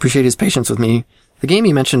 and so I appreciate his patience with me. The game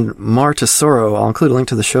he mentioned, Mar Tesoro, I'll include a link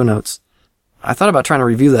to the show notes. I thought about trying to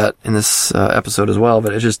review that in this episode as well,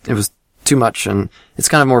 but it was too much, and it's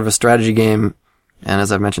kind of more of a strategy game. And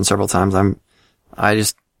as I've mentioned several times, I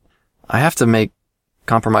have to make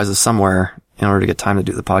compromises somewhere in order to get time to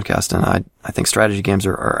do the podcast, and I think strategy games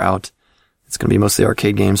are out. It's going to be mostly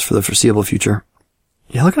arcade games for the foreseeable future.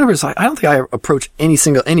 Yeah, looking over his, I don't think I approach any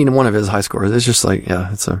one of his high scores. It's just like,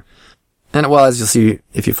 yeah, and well, as you'll see,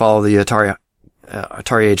 if you follow the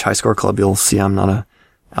Atari Age High Score Club, you'll see I'm not a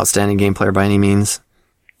outstanding game player by any means.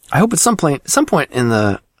 I hope at some point in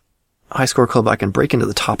the High Score Club I can break into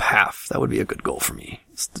the top half. That would be a good goal for me.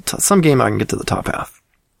 Some game I can get to the top half.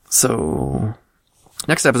 So,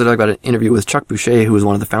 next episode I got an interview with Chuck Boucher, who was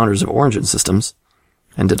one of the founders of Origin Systems,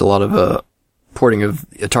 and did a lot of porting of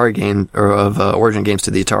Atari game or of Origin games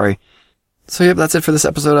to the Atari. So yep, that's it for this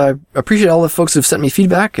episode. I appreciate all the folks who've sent me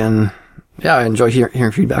feedback, and yeah, I enjoy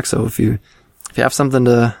hearing feedback. So if you have something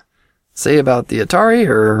to say about the Atari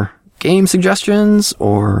or game suggestions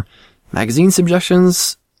or magazine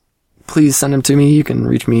suggestions, please send them to me. You can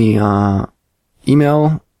reach me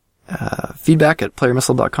email feedback at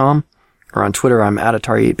playermissile.com, or on Twitter I'm at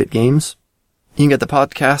Atari8BitGames. You can get the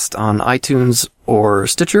podcast on iTunes or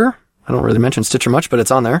Stitcher. I don't really mention Stitcher much, but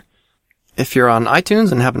it's on there. If you're on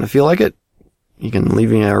iTunes and happen to feel like it, you can leave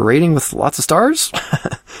me a rating with lots of stars.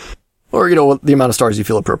 Or, the amount of stars you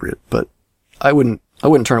feel appropriate. But I wouldn't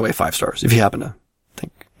turn away 5 stars if you happen to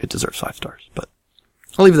think it deserves 5 stars. But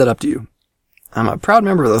I'll leave that up to you. I'm a proud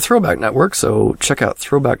member of the Throwback Network, so check out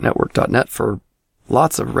throwbacknetwork.net for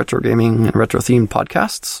lots of retro gaming and retro themed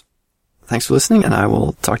podcasts. Thanks for listening, and I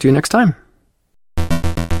will talk to you next time.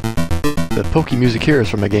 The Pokey music here is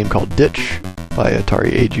from a game called Ditch by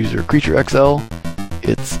Atari Age user Creature XL.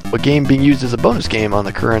 It's a game being used as a bonus game on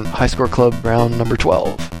the current High Score Club round number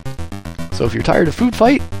 12. So if you're tired of Food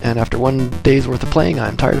Fight, and after one day's worth of playing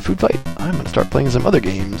I'm tired of Food Fight, I'm going to start playing some other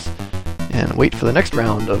games and wait for the next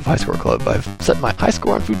round of High Score Club. I've set my high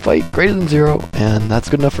score on Food Fight greater than 0, and that's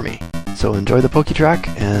good enough for me. So enjoy the Pokey track,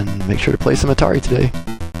 and make sure to play some Atari today.